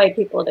need the white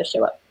people to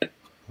show up.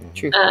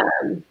 True.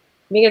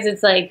 Because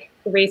it's like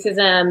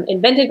racism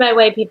invented by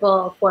white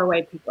people for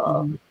white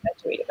people,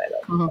 perpetuated by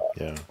white people.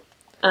 Yeah.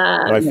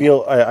 But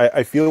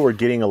I feel we're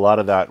getting a lot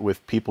of that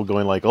with people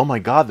going like, "Oh my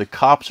God, the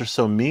cops are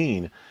so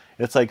mean."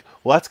 It's like,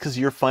 well, that's because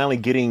you're finally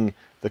getting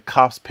the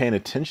cops paying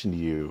attention to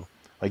you.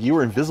 Like, you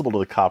were invisible to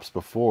the cops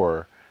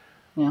before,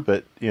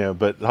 but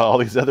but all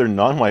these other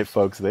non-white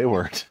folks, they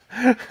weren't.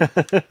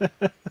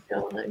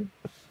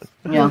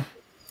 Yeah.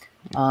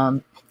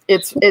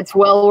 It's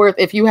well worth,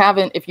 if you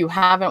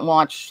haven't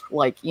watched,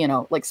 like,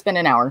 spend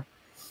an hour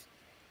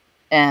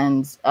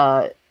and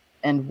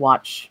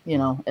watch,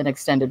 an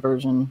extended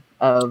version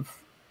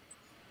of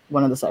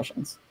one of the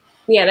sessions.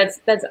 Yeah,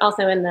 that's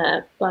also in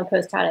the blog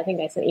post, Todd. I think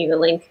I sent you the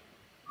link.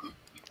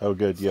 Oh,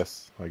 good.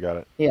 Yes, I got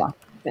it. Yeah.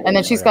 And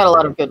then she's got a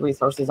lot of good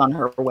resources on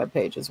her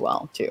webpage as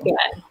well, too.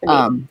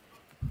 Yeah.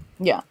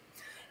 Yeah.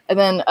 And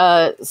then,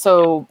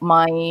 so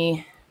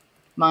my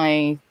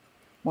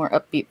more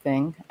upbeat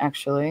thing,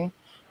 actually,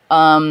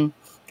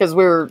 because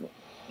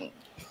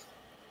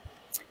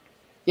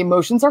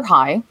emotions are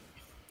high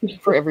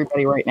for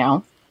everybody right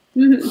now.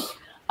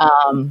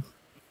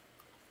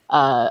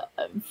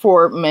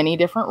 For many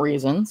different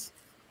reasons.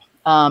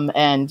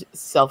 And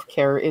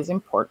self-care is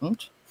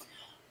important.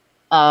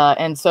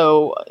 And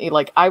so,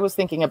 like, I was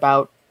thinking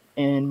about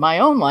in my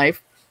own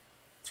life,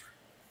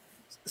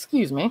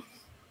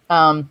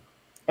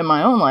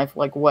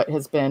 like, what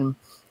has been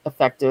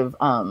effective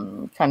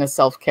kind of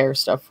self-care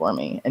stuff for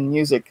me, and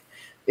music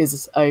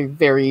is a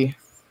very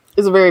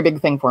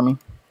big thing for me,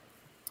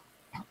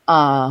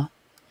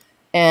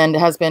 and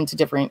has been to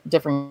different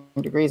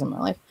degrees in my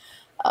life.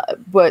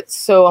 But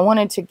so I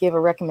wanted to give a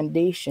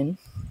recommendation.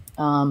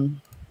 I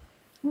don't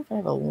know if I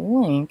have a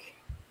link.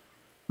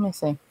 Let me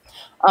see.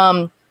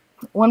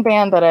 One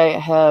band that I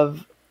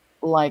have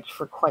liked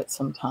for quite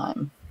some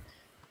time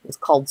is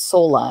called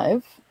Soul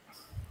Live.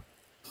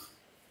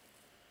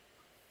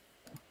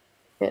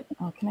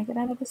 Can I get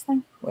out of this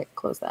thing? Wait,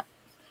 close that.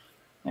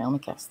 Yeah, let me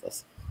cast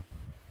this.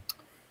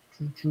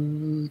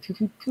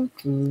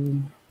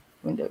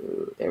 Window.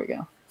 There we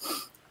go.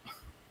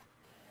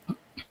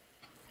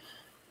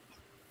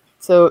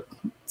 So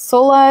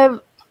Soul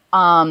Live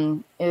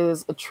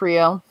is a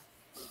trio.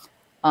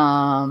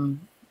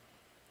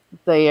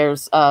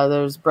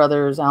 There's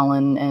brothers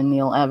Alan and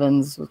Neil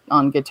Evans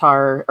on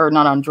guitar, or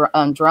not on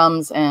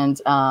drums,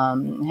 and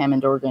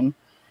Hammond organ.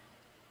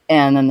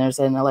 And then there's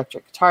an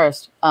electric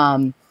guitarist.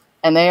 And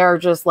they are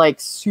just like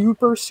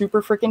super,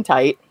 super freaking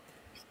tight.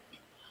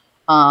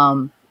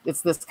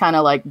 It's this kind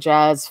of like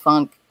jazz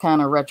funk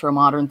kind of retro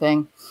modern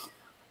thing.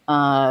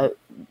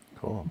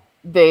 Cool.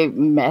 They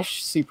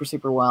mesh super,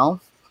 super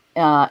well.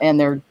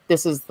 And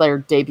this is their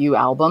debut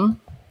album.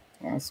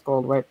 Here, I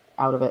scrolled right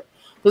out of it.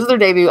 This is their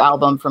debut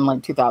album from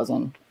like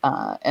 2000.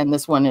 And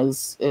this one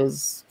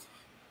is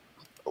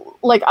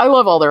like, I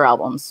love all their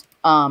albums.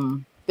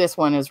 This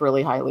one is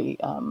really highly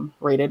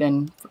rated,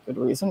 and for good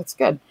reason. It's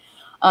good.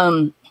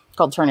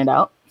 Called Turn It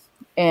Out.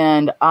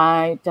 And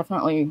I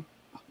definitely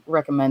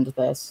recommend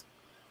this.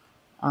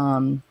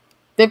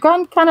 They've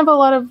gone kind of a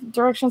lot of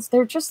directions.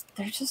 They're just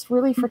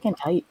really freaking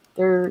tight.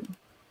 They're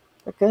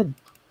good.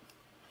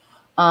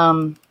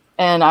 And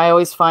I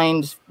always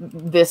find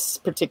this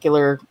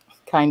particular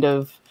kind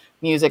of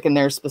music in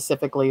there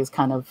specifically is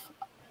kind of,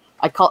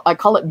 I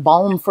call it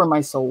balm for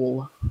my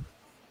soul.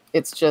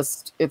 It's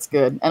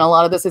good. And a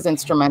lot of this is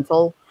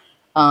instrumental.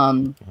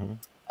 Not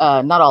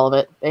all of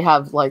it. They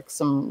have like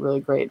some really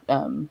great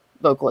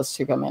vocalists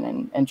who come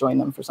in and join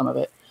them for some of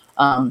it.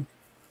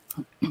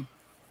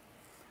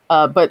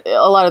 But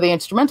a lot of the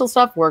instrumental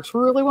stuff works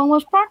really well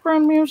with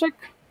background music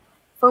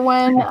for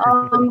when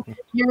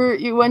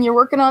you're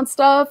working on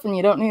stuff and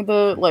you don't need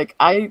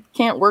I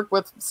can't work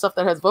with stuff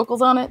that has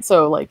vocals on it,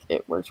 so like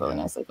it works really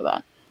nicely for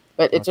that.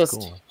 But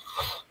cool.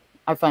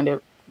 I find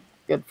it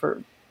good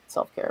for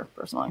self-care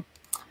personally.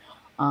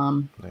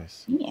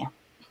 Nice. Yeah.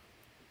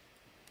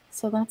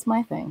 So that's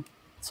my thing.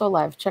 So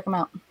Live, check them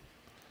out.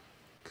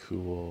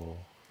 Cool.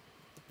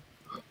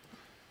 Do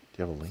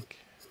you have a link?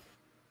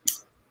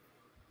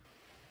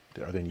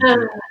 Are they in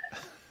YouTube?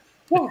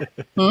 Yeah.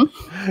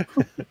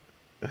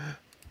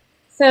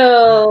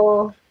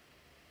 So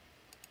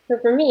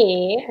for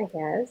me, I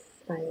guess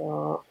I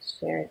will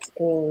share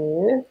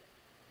screen.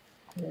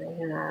 I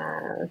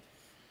have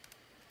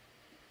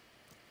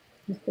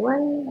just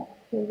one.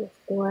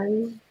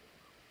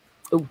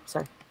 Oh,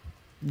 sorry.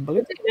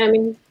 I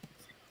mean,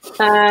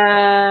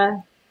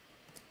 I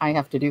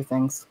have to do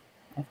things.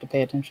 I have to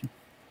pay attention.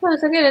 Oh,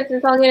 it's okay.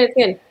 It's all good. It's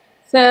good.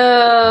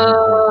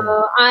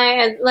 So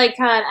I, like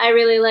Todd, I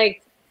really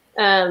liked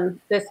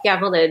the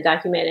scaffolded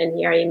document, and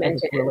he already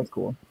mentioned really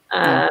cool.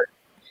 I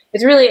think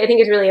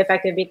it's really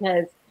effective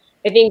because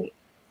I think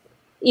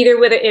either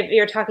whether if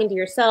you're talking to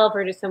yourself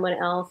or to someone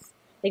else,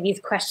 like these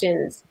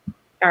questions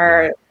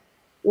are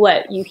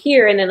what you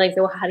hear, and then like,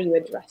 so how do you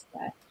address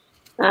that?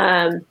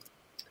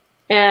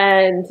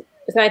 And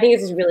so I think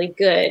this is really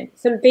good.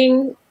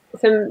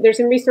 There's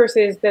some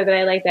resources though that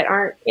I like that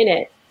aren't in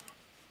it.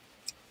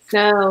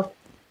 So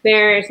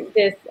there's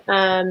this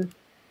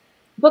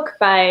book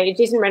by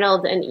Jason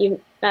Reynolds and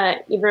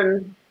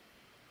Ibram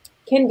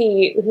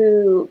Kendi,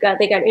 who got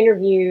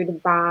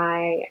interviewed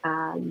by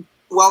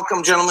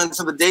welcome, gentlemen,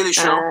 to the Daily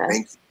Show.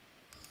 Thank you.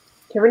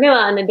 Trevor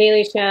Noah on the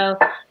Daily Show,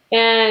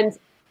 and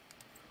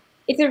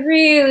it's a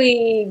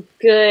really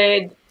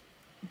good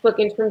book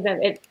in terms of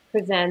it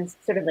presents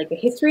sort of like the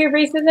history of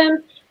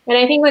racism. And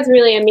I think what's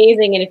really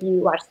amazing, and if you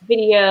watch the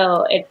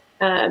video, it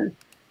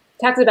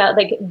talks about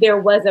like there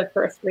was a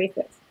first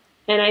racist,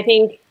 and I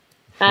think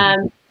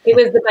it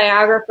was the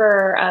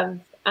biographer of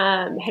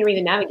Henry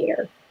the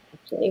Navigator,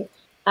 actually,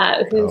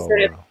 who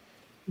sort of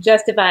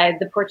justified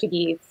the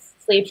Portuguese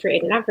slave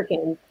trade in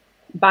Africa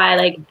by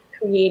like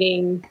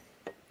creating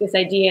this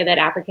idea that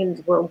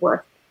Africans were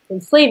worth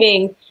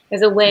enslaving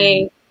as a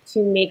way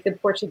to make the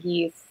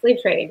Portuguese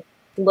slave trade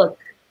look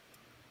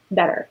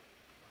better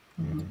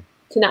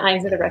to the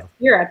eyes of the rest of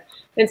Europe.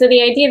 And so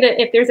the idea that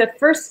if there's a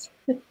first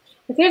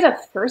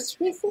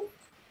racist,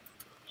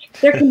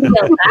 there can be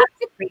a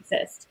last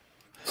racist.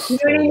 You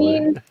know what I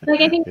mean?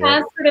 Like, I think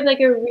that's sort of like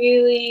a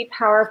really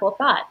powerful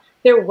thought.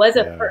 There was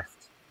a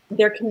first,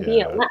 there can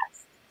be a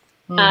last.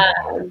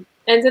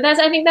 And so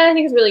I think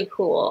is really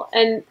cool.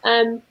 And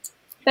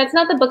that's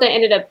not the book I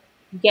ended up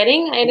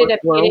getting. I ended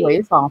up getting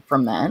ways off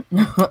from that.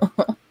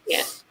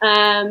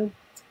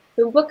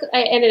 The book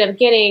I ended up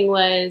getting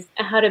was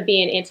How to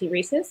Be an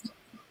Anti-Racist.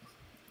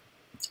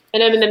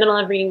 And I'm in the middle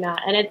of reading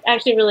that. And it's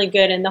actually really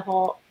good. And the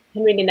whole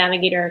Henry the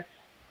Navigator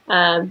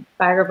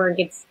biographer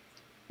gets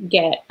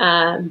raised.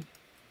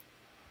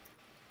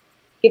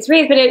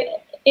 But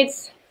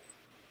it's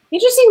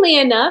interestingly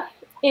enough,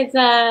 it's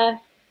a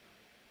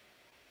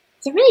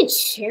really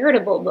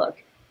charitable book.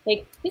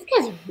 Like, this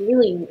guy's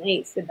really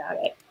nice about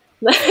it.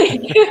 Like,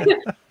 and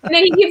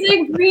then he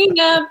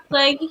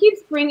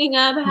keeps bringing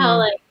up how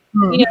like,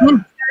 you know,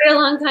 it started a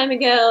long time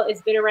ago.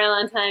 It's been around a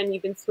long time.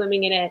 You've been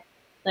swimming in it.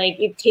 Like,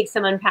 it takes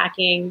some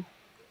unpacking.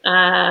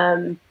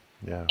 And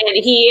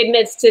he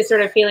admits to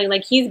sort of feeling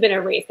like he's been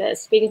a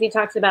racist because he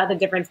talks about the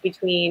difference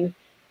between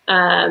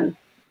being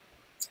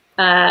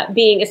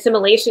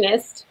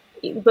assimilationist,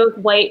 both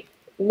white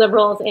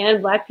liberals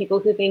and black people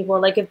who think,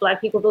 well, like if black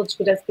people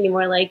should just be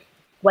more like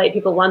white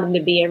people want them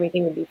to be,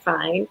 everything would be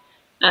fine.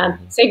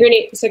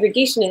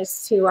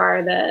 Segregationists who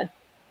are the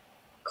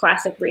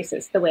classic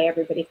racists, the way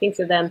everybody thinks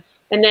of them.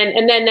 And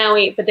then now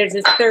but there's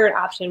this third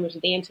option, which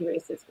is the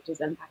anti-racist, which is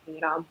unpacking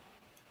it all.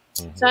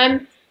 So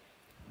I'm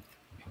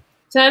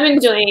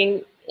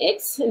enjoying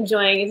it.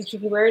 Enjoying is a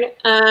tricky word.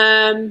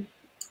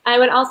 I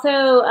would also,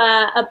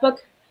 a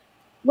book,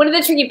 one of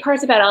the tricky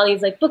parts about all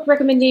these like book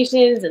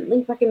recommendations and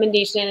link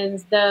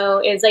recommendations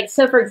though, is like,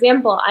 so for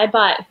example, I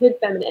bought Hood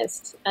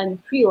Feminist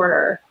and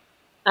pre-order.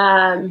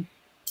 Hood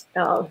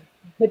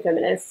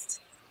Feminist.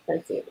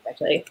 Let's see,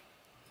 actually.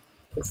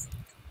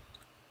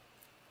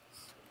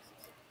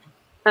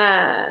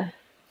 Hood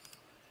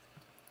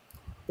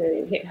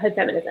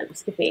Feminism,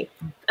 excuse me.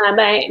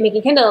 By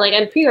Making Kindle, like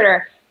on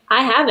pre-order.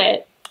 I have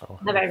it.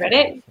 Have I read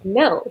it?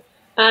 No.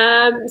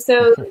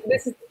 So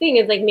this is the thing,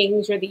 is like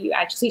making sure that you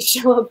actually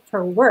show up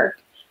for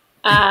work.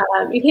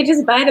 You can't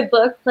just buy the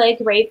book, like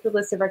write the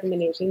list of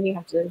recommendations. You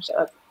have to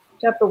show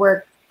up for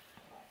work,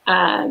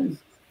 and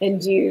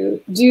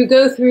do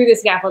go through the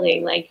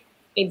scaffolding, like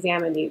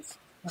examine these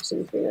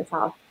questions for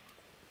yourself.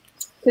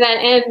 To that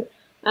end,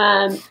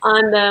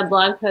 on the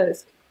blog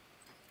post,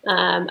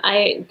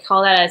 I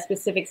called out a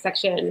specific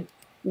section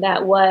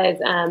that was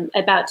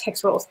about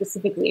text roles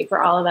specifically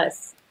for all of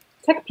us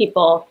tech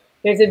people.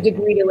 There's a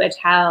degree to which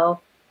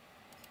how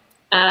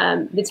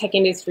the tech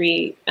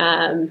industry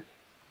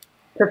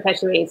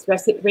perpetuates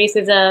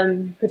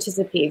racism,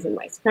 participates in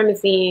white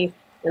supremacy,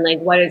 and like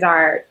what is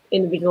our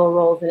individual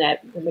roles in it,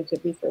 a bunch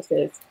of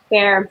resources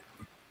there.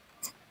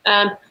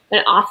 An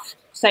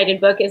off-cited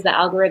book is The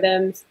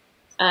Algorithms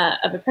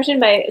of Oppression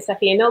by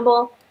Safiya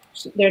Noble.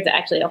 There's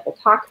actually a whole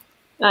talk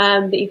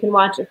that you can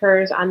watch of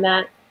hers on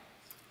that.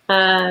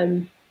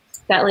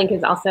 That link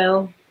is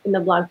also in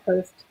the blog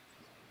post.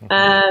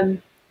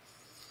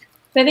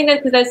 So I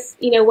think that's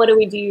you know, what do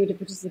we do to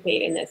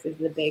participate in this is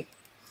the big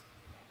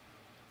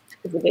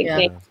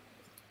thing.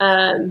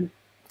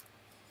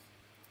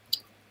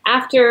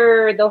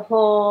 After the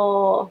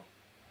whole,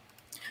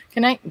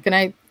 can I?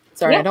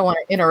 Sorry, I don't want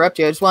to interrupt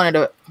you. I just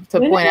wanted to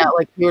point out,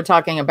 like you were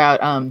talking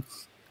about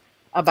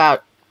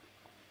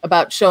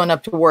showing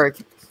up to work,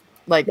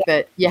 like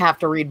that you have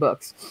to read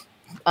books.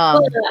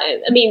 Well,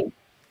 I mean,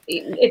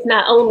 it's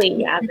not only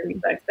you have to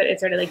read books, but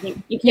it's sort of like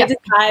you can't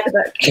just buy the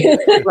book.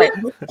 Right.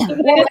 Well, I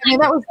mean,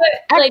 that was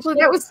actually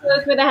that was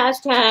for the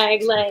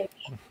hashtag. Like,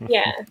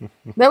 yeah,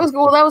 that was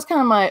cool. That was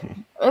kind of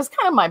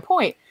my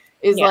point.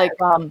 Is like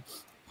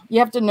you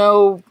have to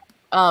know,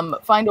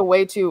 find a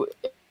way to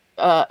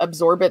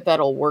absorb it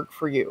that'll work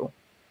for you.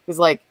 Because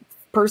like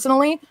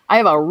personally, I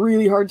have a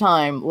really hard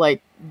time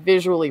like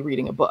visually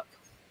reading a book.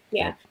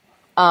 Yeah.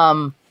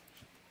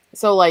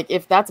 So like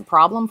if that's a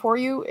problem for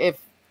you, if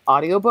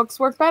audiobooks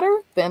work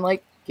better, then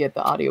like get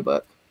the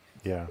audiobook.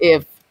 Yeah.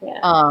 If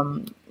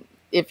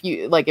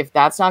you like, if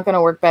that's not going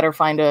to work better,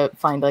 find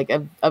like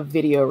a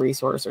video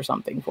resource or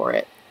something for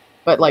it.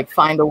 But like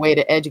find a way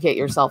to educate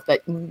yourself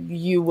that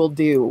you will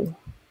do.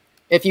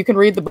 If you can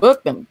read the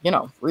book, then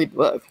read the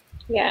book.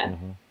 Yeah.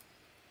 Mm-hmm.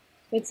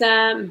 It's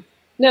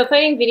no,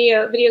 finding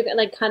video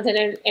like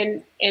content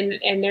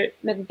and there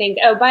method things.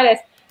 Oh, buy this.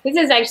 This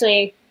is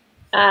actually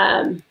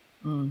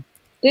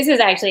this is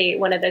actually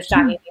one of the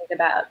shocking things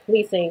about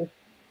policing.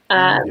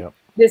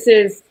 This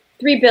is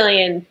 $3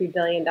 billion.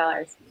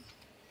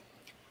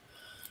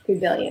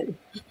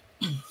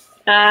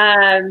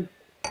 And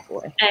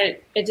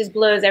it just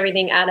blows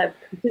everything out of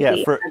completely.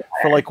 Yeah, for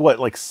like what,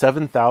 like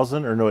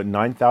 7,000 or no,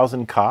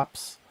 9,000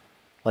 cops.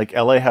 Like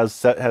LA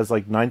has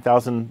like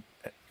 9,000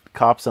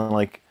 cops, and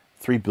like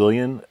 3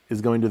 billion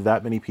is going to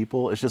that many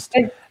people. It's just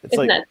it's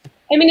like nuts.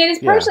 I mean, it is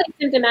partially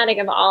symptomatic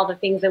of all the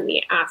things that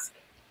we ask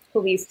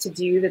police to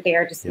do that they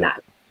are just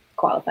not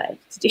qualified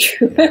to do.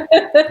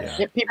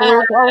 Get people who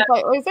are qualified.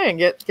 What are you saying?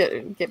 Get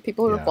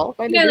people who are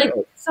qualified to do like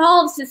it.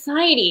 solve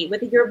society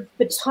with your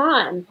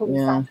baton,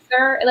 police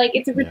officer. Like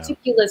it's a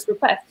ridiculous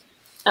request,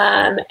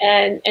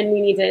 and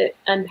we need to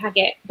unpack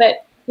it.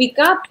 But we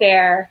got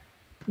there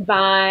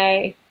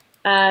by,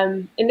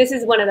 and this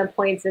is one of the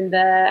points in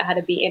the How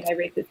to Be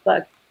Anti-Racist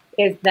book,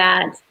 is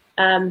that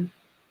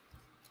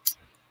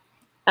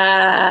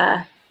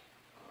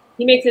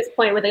he makes this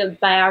point with a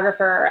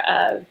biographer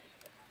of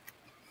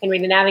Henry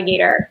the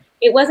Navigator.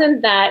 It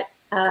wasn't that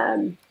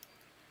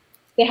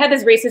they had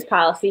this racist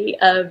policy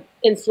of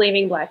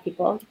enslaving Black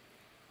people,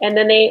 and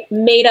then they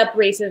made up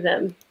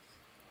racism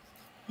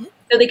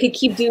so they could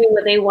keep doing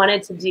what they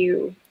wanted to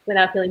do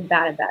without feeling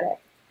bad about it.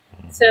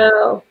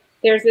 So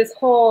there's this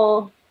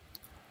whole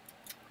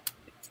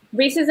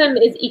racism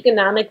is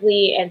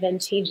economically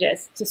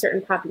advantageous to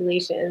certain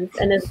populations,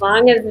 and as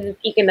long as it is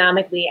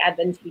economically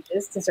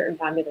advantageous to certain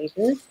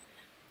populations,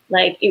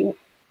 like it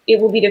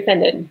will be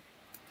defended.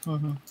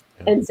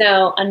 And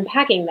so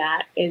unpacking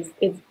that is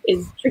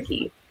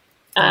tricky.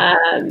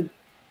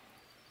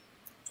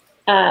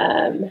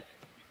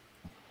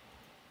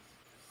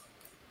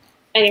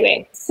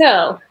 Anyway,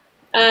 so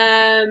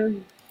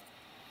one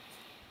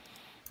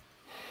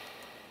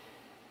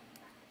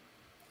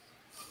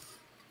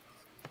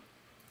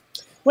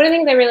of the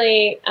things I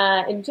really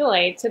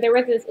enjoyed, so there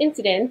was this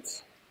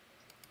incident,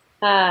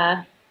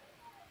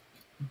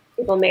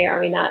 people may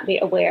or may not be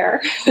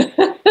aware,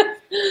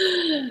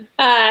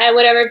 at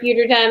whatever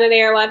future time that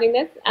they are watching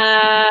this,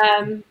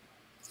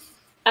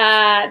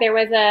 there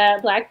was a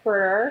Black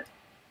birder,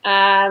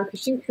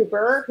 Christian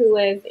Cooper, who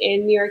was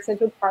in New York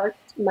Central Park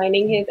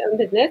minding his own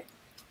business,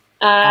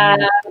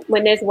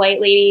 when this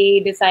white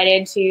lady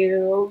decided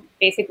to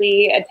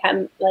basically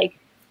attempt, like,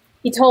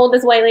 he told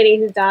this white lady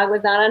whose dog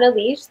was not on a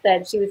leash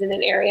that she was in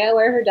an area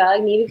where her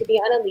dog needed to be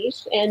on a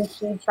leash, and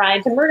she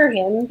tried to murder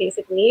him,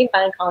 basically,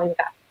 by calling the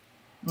cops.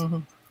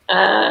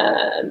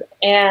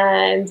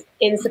 And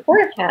in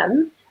support of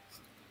him,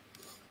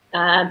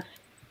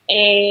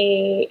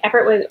 a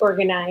effort was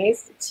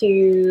organized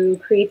to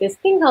create this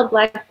thing called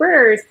Black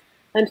Birders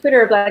on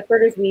Twitter, Black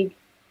Birders League.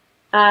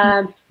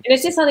 And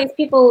it's just all these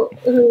people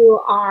who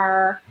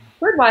are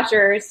bird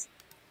watchers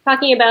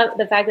talking about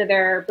the fact that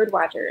they're bird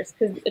watchers,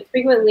 because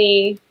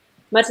frequently,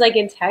 much like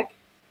in tech,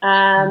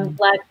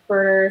 Black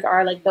birders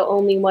are like the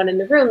only one in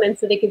the room, and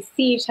so they can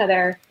see each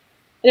other.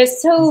 And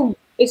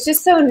it's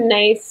just so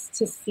nice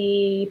to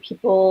see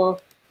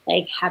people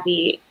like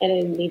happy and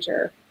in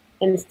nature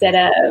instead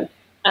of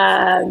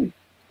the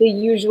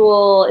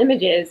usual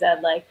images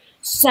of like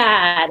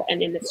sad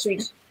and in the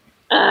streets.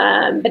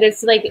 But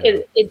it's like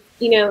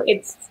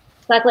it's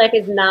Black life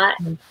is not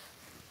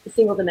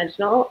single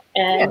dimensional,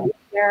 and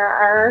there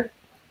are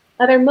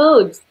other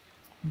modes,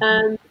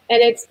 and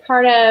it's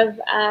part of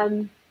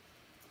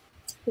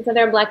this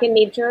other Black in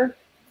Nature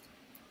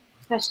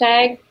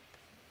hashtag,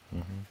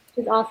 which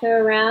is also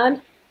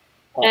around,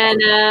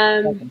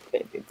 and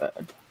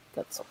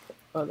that's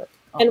okay.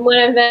 And one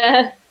of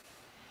the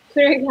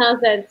Twitter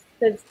accounts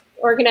that's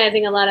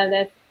organizing a lot of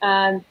this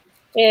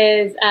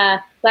is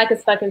Black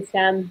as Fucking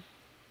STEM,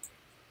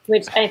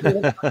 which I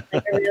think is like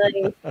a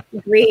really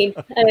great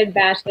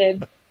unabashed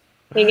thing.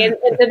 And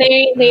so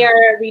they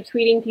are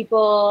retweeting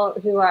people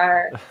who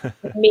are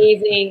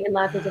amazing in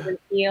lots of different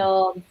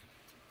fields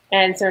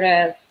and sort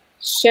of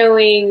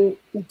showing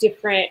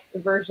different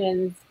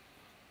versions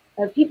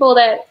of people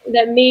that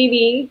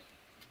maybe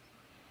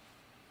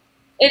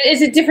it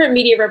is a different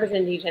media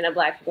representation of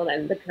Black people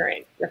than the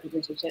current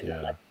representation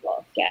that Black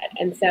people get.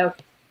 And so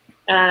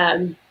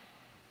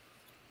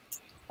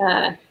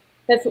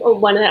that's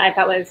one that I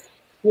thought was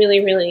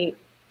really, really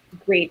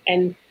great.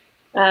 And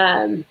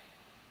that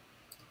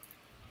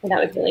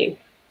was really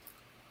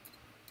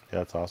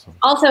that's awesome.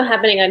 Also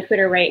happening on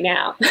Twitter right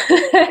now.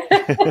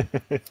 And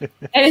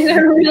it's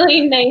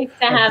really nice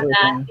to have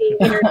that being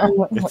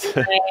introduced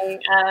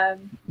by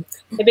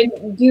I've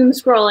been doom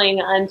scrolling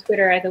on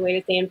Twitter as a way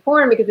to stay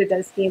informed, because it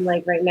does seem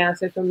like right now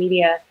social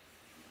media,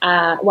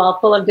 while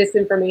full of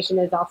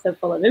disinformation, is also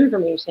full of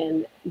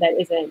information that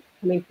isn't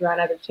coming through on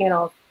other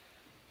channels.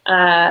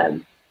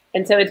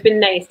 And so it's been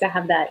nice to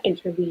have that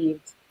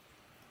interweaved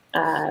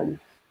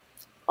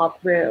all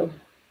through.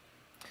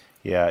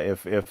 Yeah,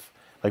 if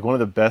like one of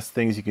the best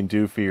things you can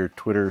do for your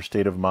Twitter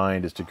state of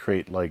mind is to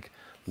create like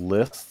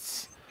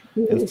lists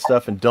and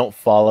stuff, and don't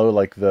follow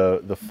like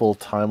the full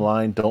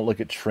timeline. Don't look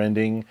at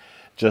trending.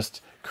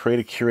 Just create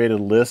a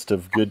curated list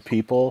of good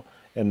people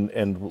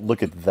and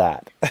look at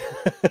that.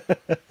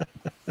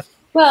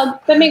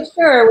 Well, but make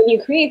sure when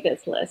you create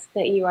this list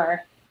that you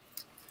are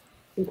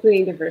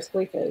including diverse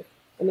voices.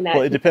 I mean,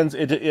 Well, it depends.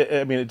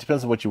 I mean, it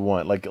depends on what you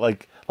want. Like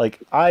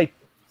I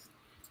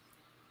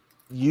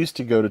used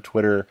to go to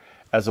Twitter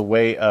as a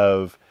way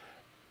of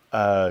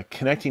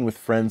connecting with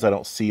friends I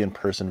don't see in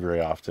person very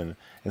often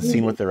and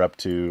seeing what they're up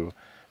to.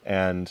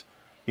 And,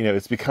 you know,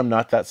 it's become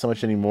not that so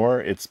much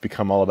anymore. It's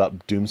become all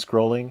about doom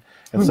scrolling.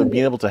 And so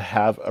being able to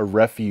have a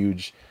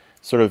refuge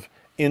sort of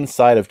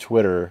inside of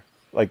Twitter,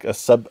 like a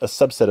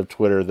subset of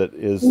Twitter that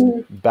is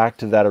back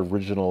to that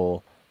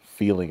original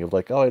feeling of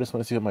like, oh, I just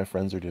want to see what my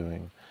friends are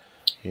doing.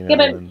 You know,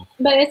 yeah,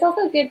 but it's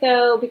also good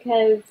though,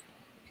 because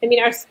I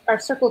mean, our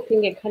circles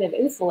can get kind of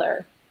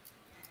insular.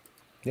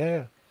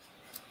 Yeah.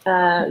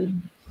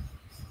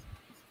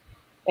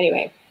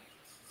 Anyway,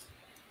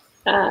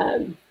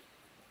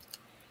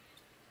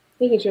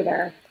 making sure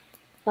there are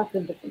lots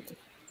of differences.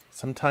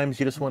 Sometimes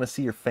you just want to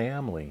see your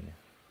family.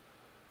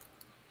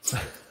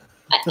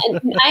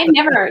 I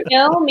never,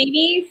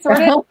 maybe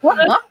sort of.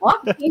 I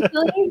want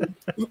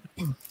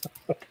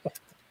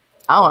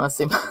to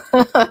see.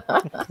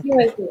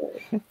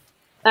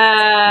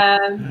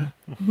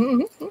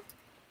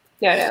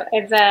 No,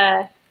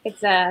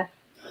 it's a.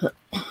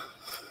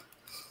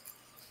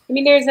 I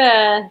mean, there's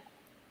a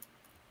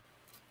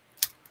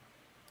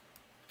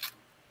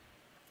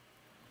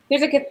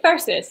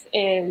catharsis,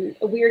 a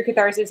weird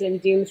catharsis in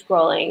doom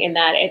scrolling, in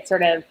that it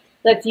sort of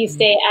lets you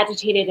stay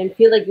agitated and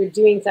feel like you're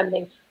doing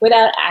something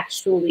without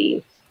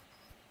actually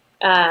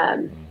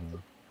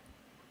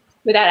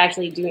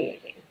doing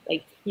anything.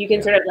 Like you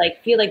can sort of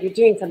like feel like you're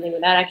doing something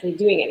without actually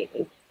doing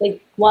anything.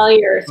 Like while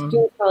you're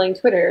doom scrolling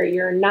Twitter,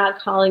 you're not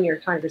calling your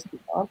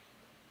congresspeople.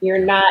 You're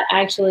not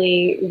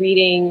actually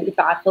reading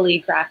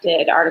thoughtfully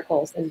crafted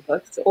articles and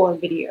books or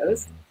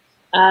videos.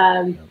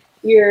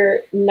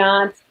 You're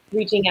not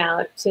reaching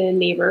out to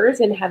neighbors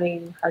and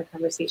having hard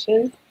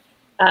conversations.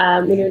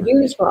 When you're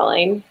doom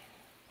scrolling,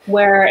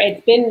 where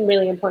it's been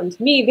really important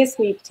to me this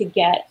week to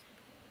get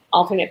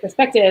alternate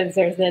perspectives,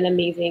 there's an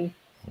amazing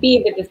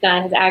feed that this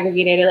guy has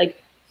aggregated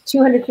like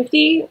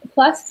 250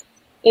 plus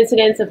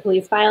incidents of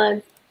police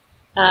violence.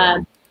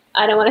 I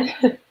don't want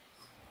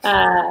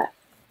to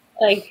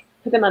like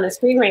put them on the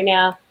screen right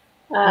now,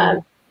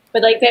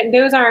 but like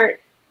those aren't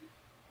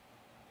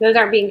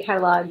being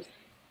cataloged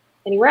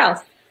anywhere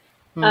else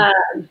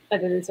other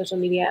than social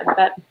media.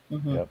 But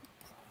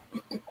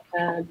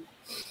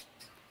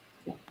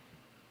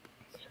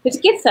which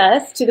gets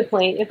us to the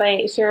point, if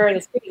I share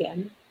the screen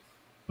again,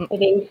 I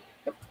think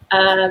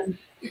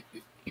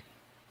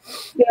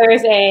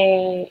there's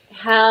a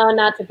how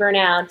not to burn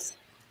out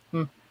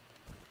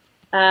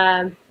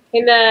in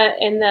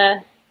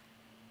the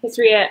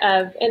history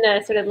of, in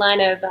the sort of line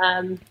of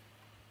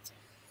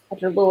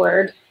Dr.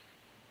 Lord.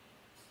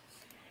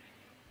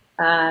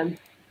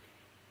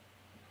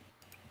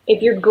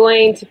 If you're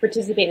going to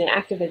participate in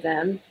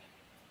activism,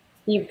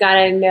 you've got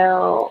to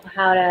know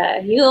how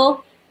to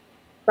heal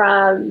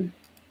from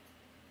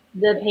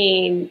the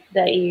pain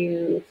that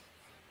you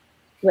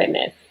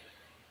witness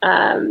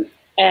and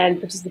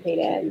participate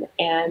in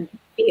and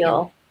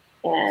feel,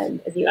 and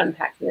as you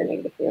unpack your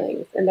negative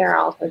feelings. And there are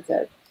all sorts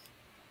of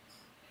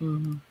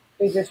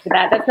research for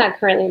that. That's not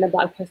currently in the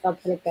blog post. I'll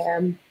put it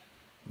there.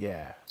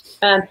 Yeah.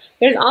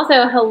 There's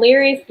also,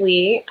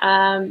 hilariously,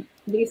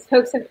 these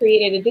folks have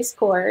created a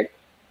Discord.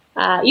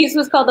 Used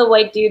was called the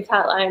White Dudes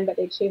Hotline, but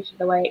they changed to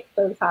the White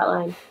Folks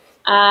Hotline.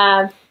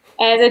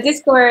 As a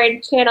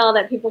Discord channel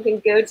that people can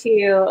go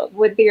to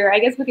with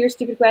your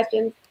stupid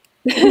questions.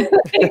 Stay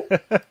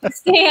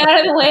out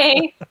of the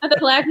way of the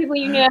Black people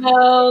you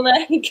know.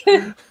 Like,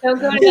 don't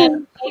go to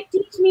them. Like,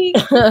 teach me.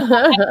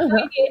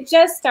 It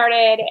just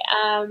started.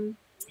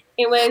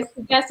 It was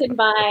suggested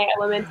by a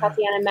woman,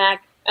 Tatiana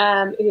Mack,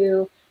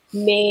 who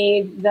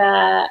made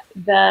the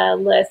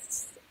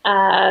lists.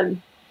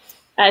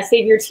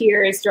 Save Your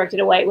Tears, directed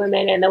to white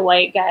women, and the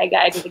White Guy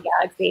Guide to the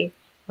Galaxy.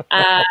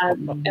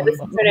 It was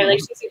sort of like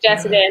she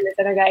suggested it, and this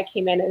other guy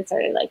came in and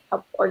started like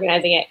help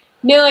organizing it.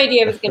 No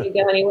idea if it's going to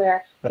go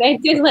anywhere, but I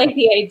did like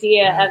the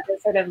idea of the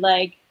sort of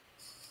like,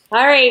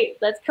 all right,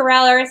 let's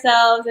corral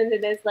ourselves into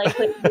this like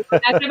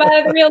talking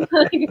about the real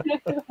people.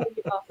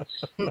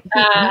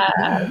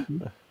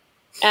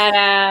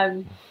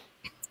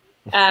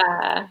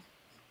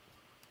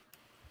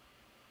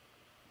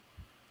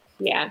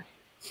 Yeah.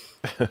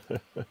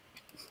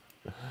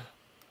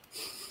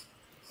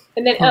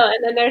 And then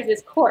there's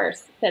this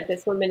course that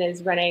this woman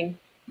is running,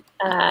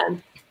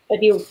 and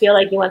if you feel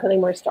like you want something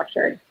more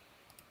structured,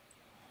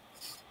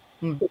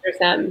 Hmm. there's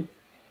some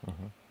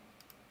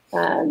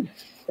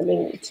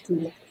something to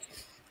do.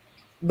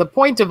 The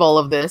point of all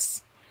of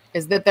this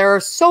is that there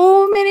are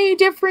so many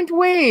different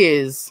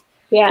ways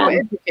to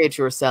educate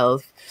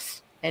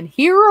yourself, and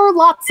here are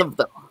lots of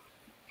them.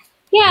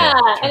 Yeah,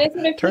 and it's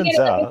sort of turns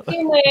treated out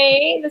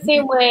the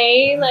same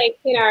way, like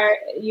in our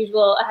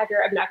usual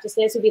hacker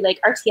obnoxiousness would be like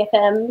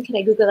RTFM. Can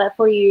I Google that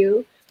for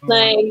you?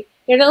 Like,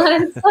 there's a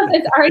lot of stuff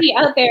that's already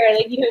out there.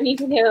 Like, you don't need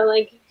to know.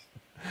 Like,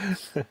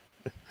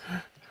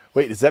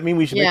 wait, does that mean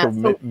we should Yeah, we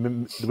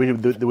should make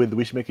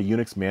a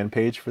Unix man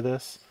page for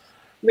this?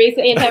 race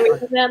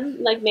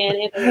anti-racism, like man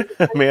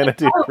anti-racism. Man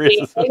Like,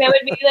 anti-racism. like, that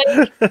would be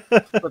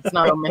like, It's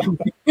not a man.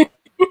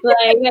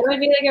 like that would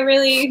be like a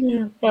really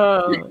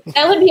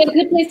that would be a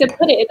good place to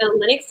put it in a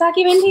Linux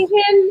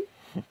documentation.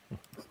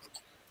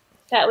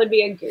 That would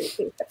be a good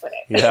place to put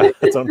it. Yeah,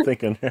 that's what I'm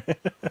thinking. That'd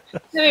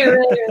be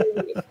really,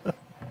 really good.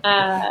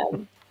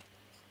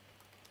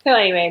 So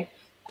anyway,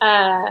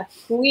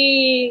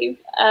 we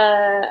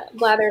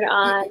blathered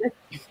on.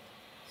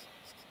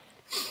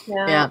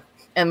 Yeah,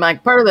 and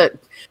like part of the,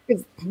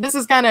 because this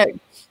is kind of,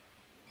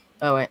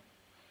 oh wait.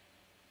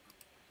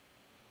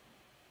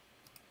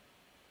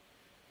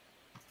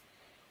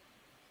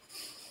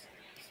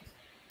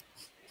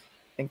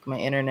 I think my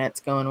internet's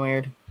going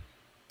weird.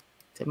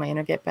 Did my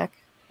internet get back?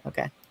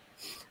 Okay.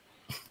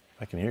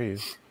 I can hear you.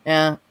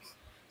 Yeah.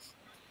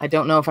 I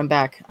don't know if I'm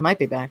back. I might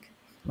be back.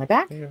 Am I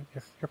back? You're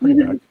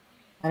pretty back.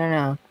 I don't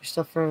know. You're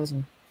still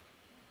frozen.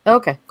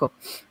 Okay, cool.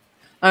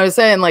 I was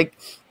saying like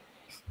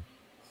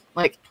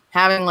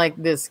having like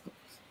this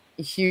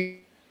huge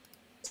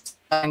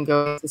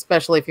go,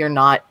 especially if you're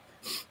not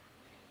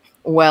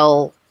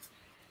well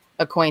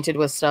acquainted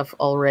with stuff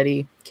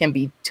already, can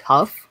be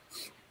tough.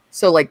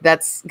 So like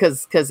that's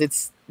because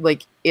it's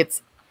like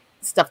it's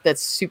stuff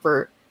that's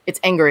super, it's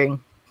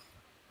angering,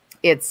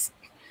 it's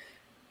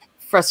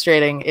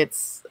frustrating,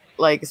 it's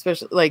like,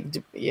 especially like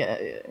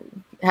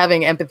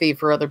having empathy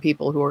for other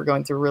people who are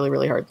going through really,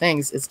 really hard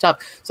things is tough.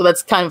 So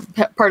that's kind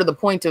of part of the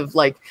point of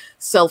like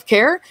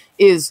self-care,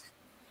 is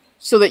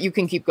so that you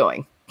can keep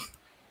going.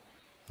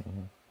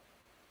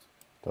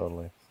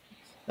 Totally.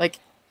 Like,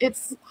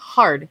 it's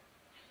hard.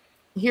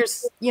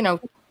 Here's,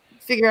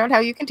 figure out how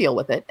you can deal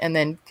with it, and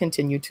then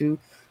continue to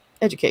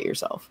educate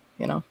yourself,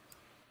 Yeah,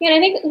 and I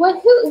think what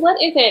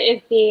is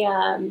it? Is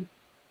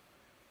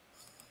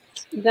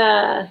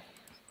the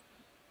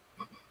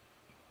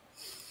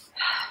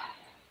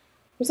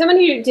there's someone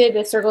who did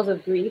the circles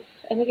of grief,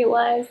 I think it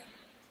was,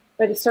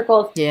 or the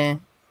circles. Yeah.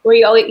 Where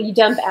you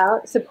dump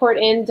out, support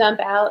in, dump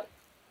out.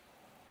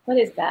 What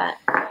is that?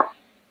 I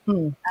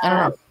don't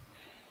know.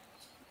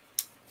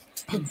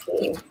 Let's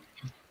see.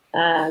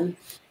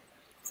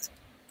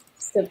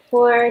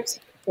 Support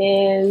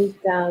in,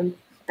 dump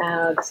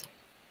out.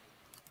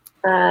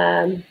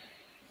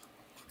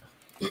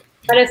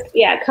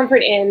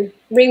 Comfort in,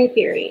 ring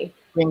theory.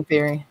 Ring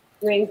theory.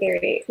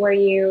 Where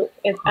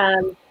if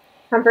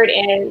comfort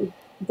in,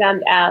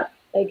 dumped out,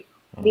 like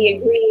the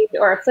aggrieved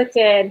or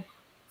afflicted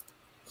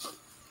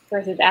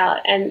versus out.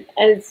 And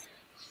as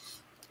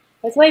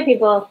white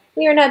people,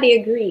 we are not the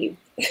aggrieved.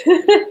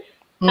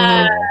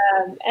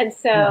 And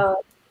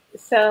so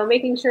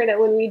making sure that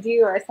when we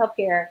do our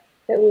self-care,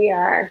 that we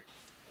are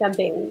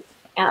dumping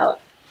out,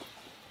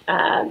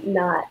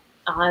 not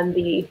on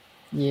the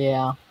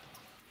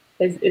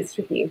is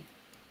tricky.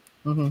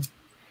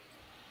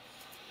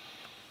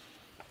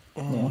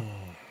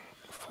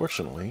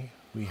 Fortunately,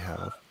 we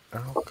have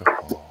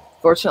alcohol.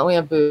 Fortunately, we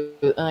have booze.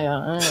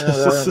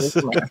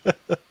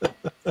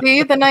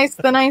 See the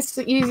nice,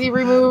 easy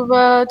remove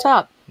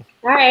top.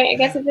 All right, I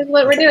guess this is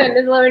what we're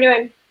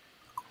doing.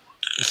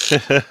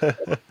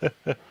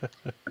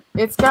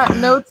 It's got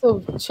notes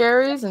of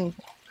cherries and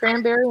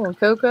cranberry and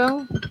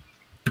cocoa.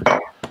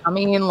 I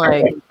mean,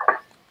 like,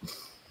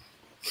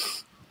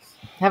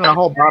 having a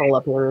whole bottle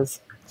up here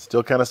is...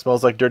 Still kind of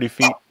smells like dirty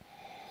feet.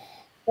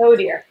 Oh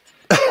dear.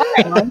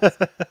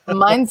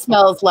 Mine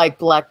smells like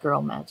black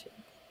girl magic.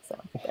 So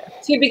there.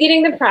 So you're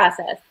beginning the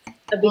process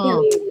of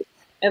becoming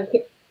of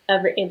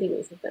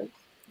anti-racism.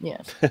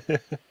 Yeah.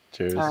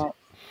 Cheers. All right.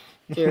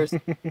 Cheers.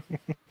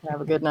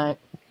 Have a good night.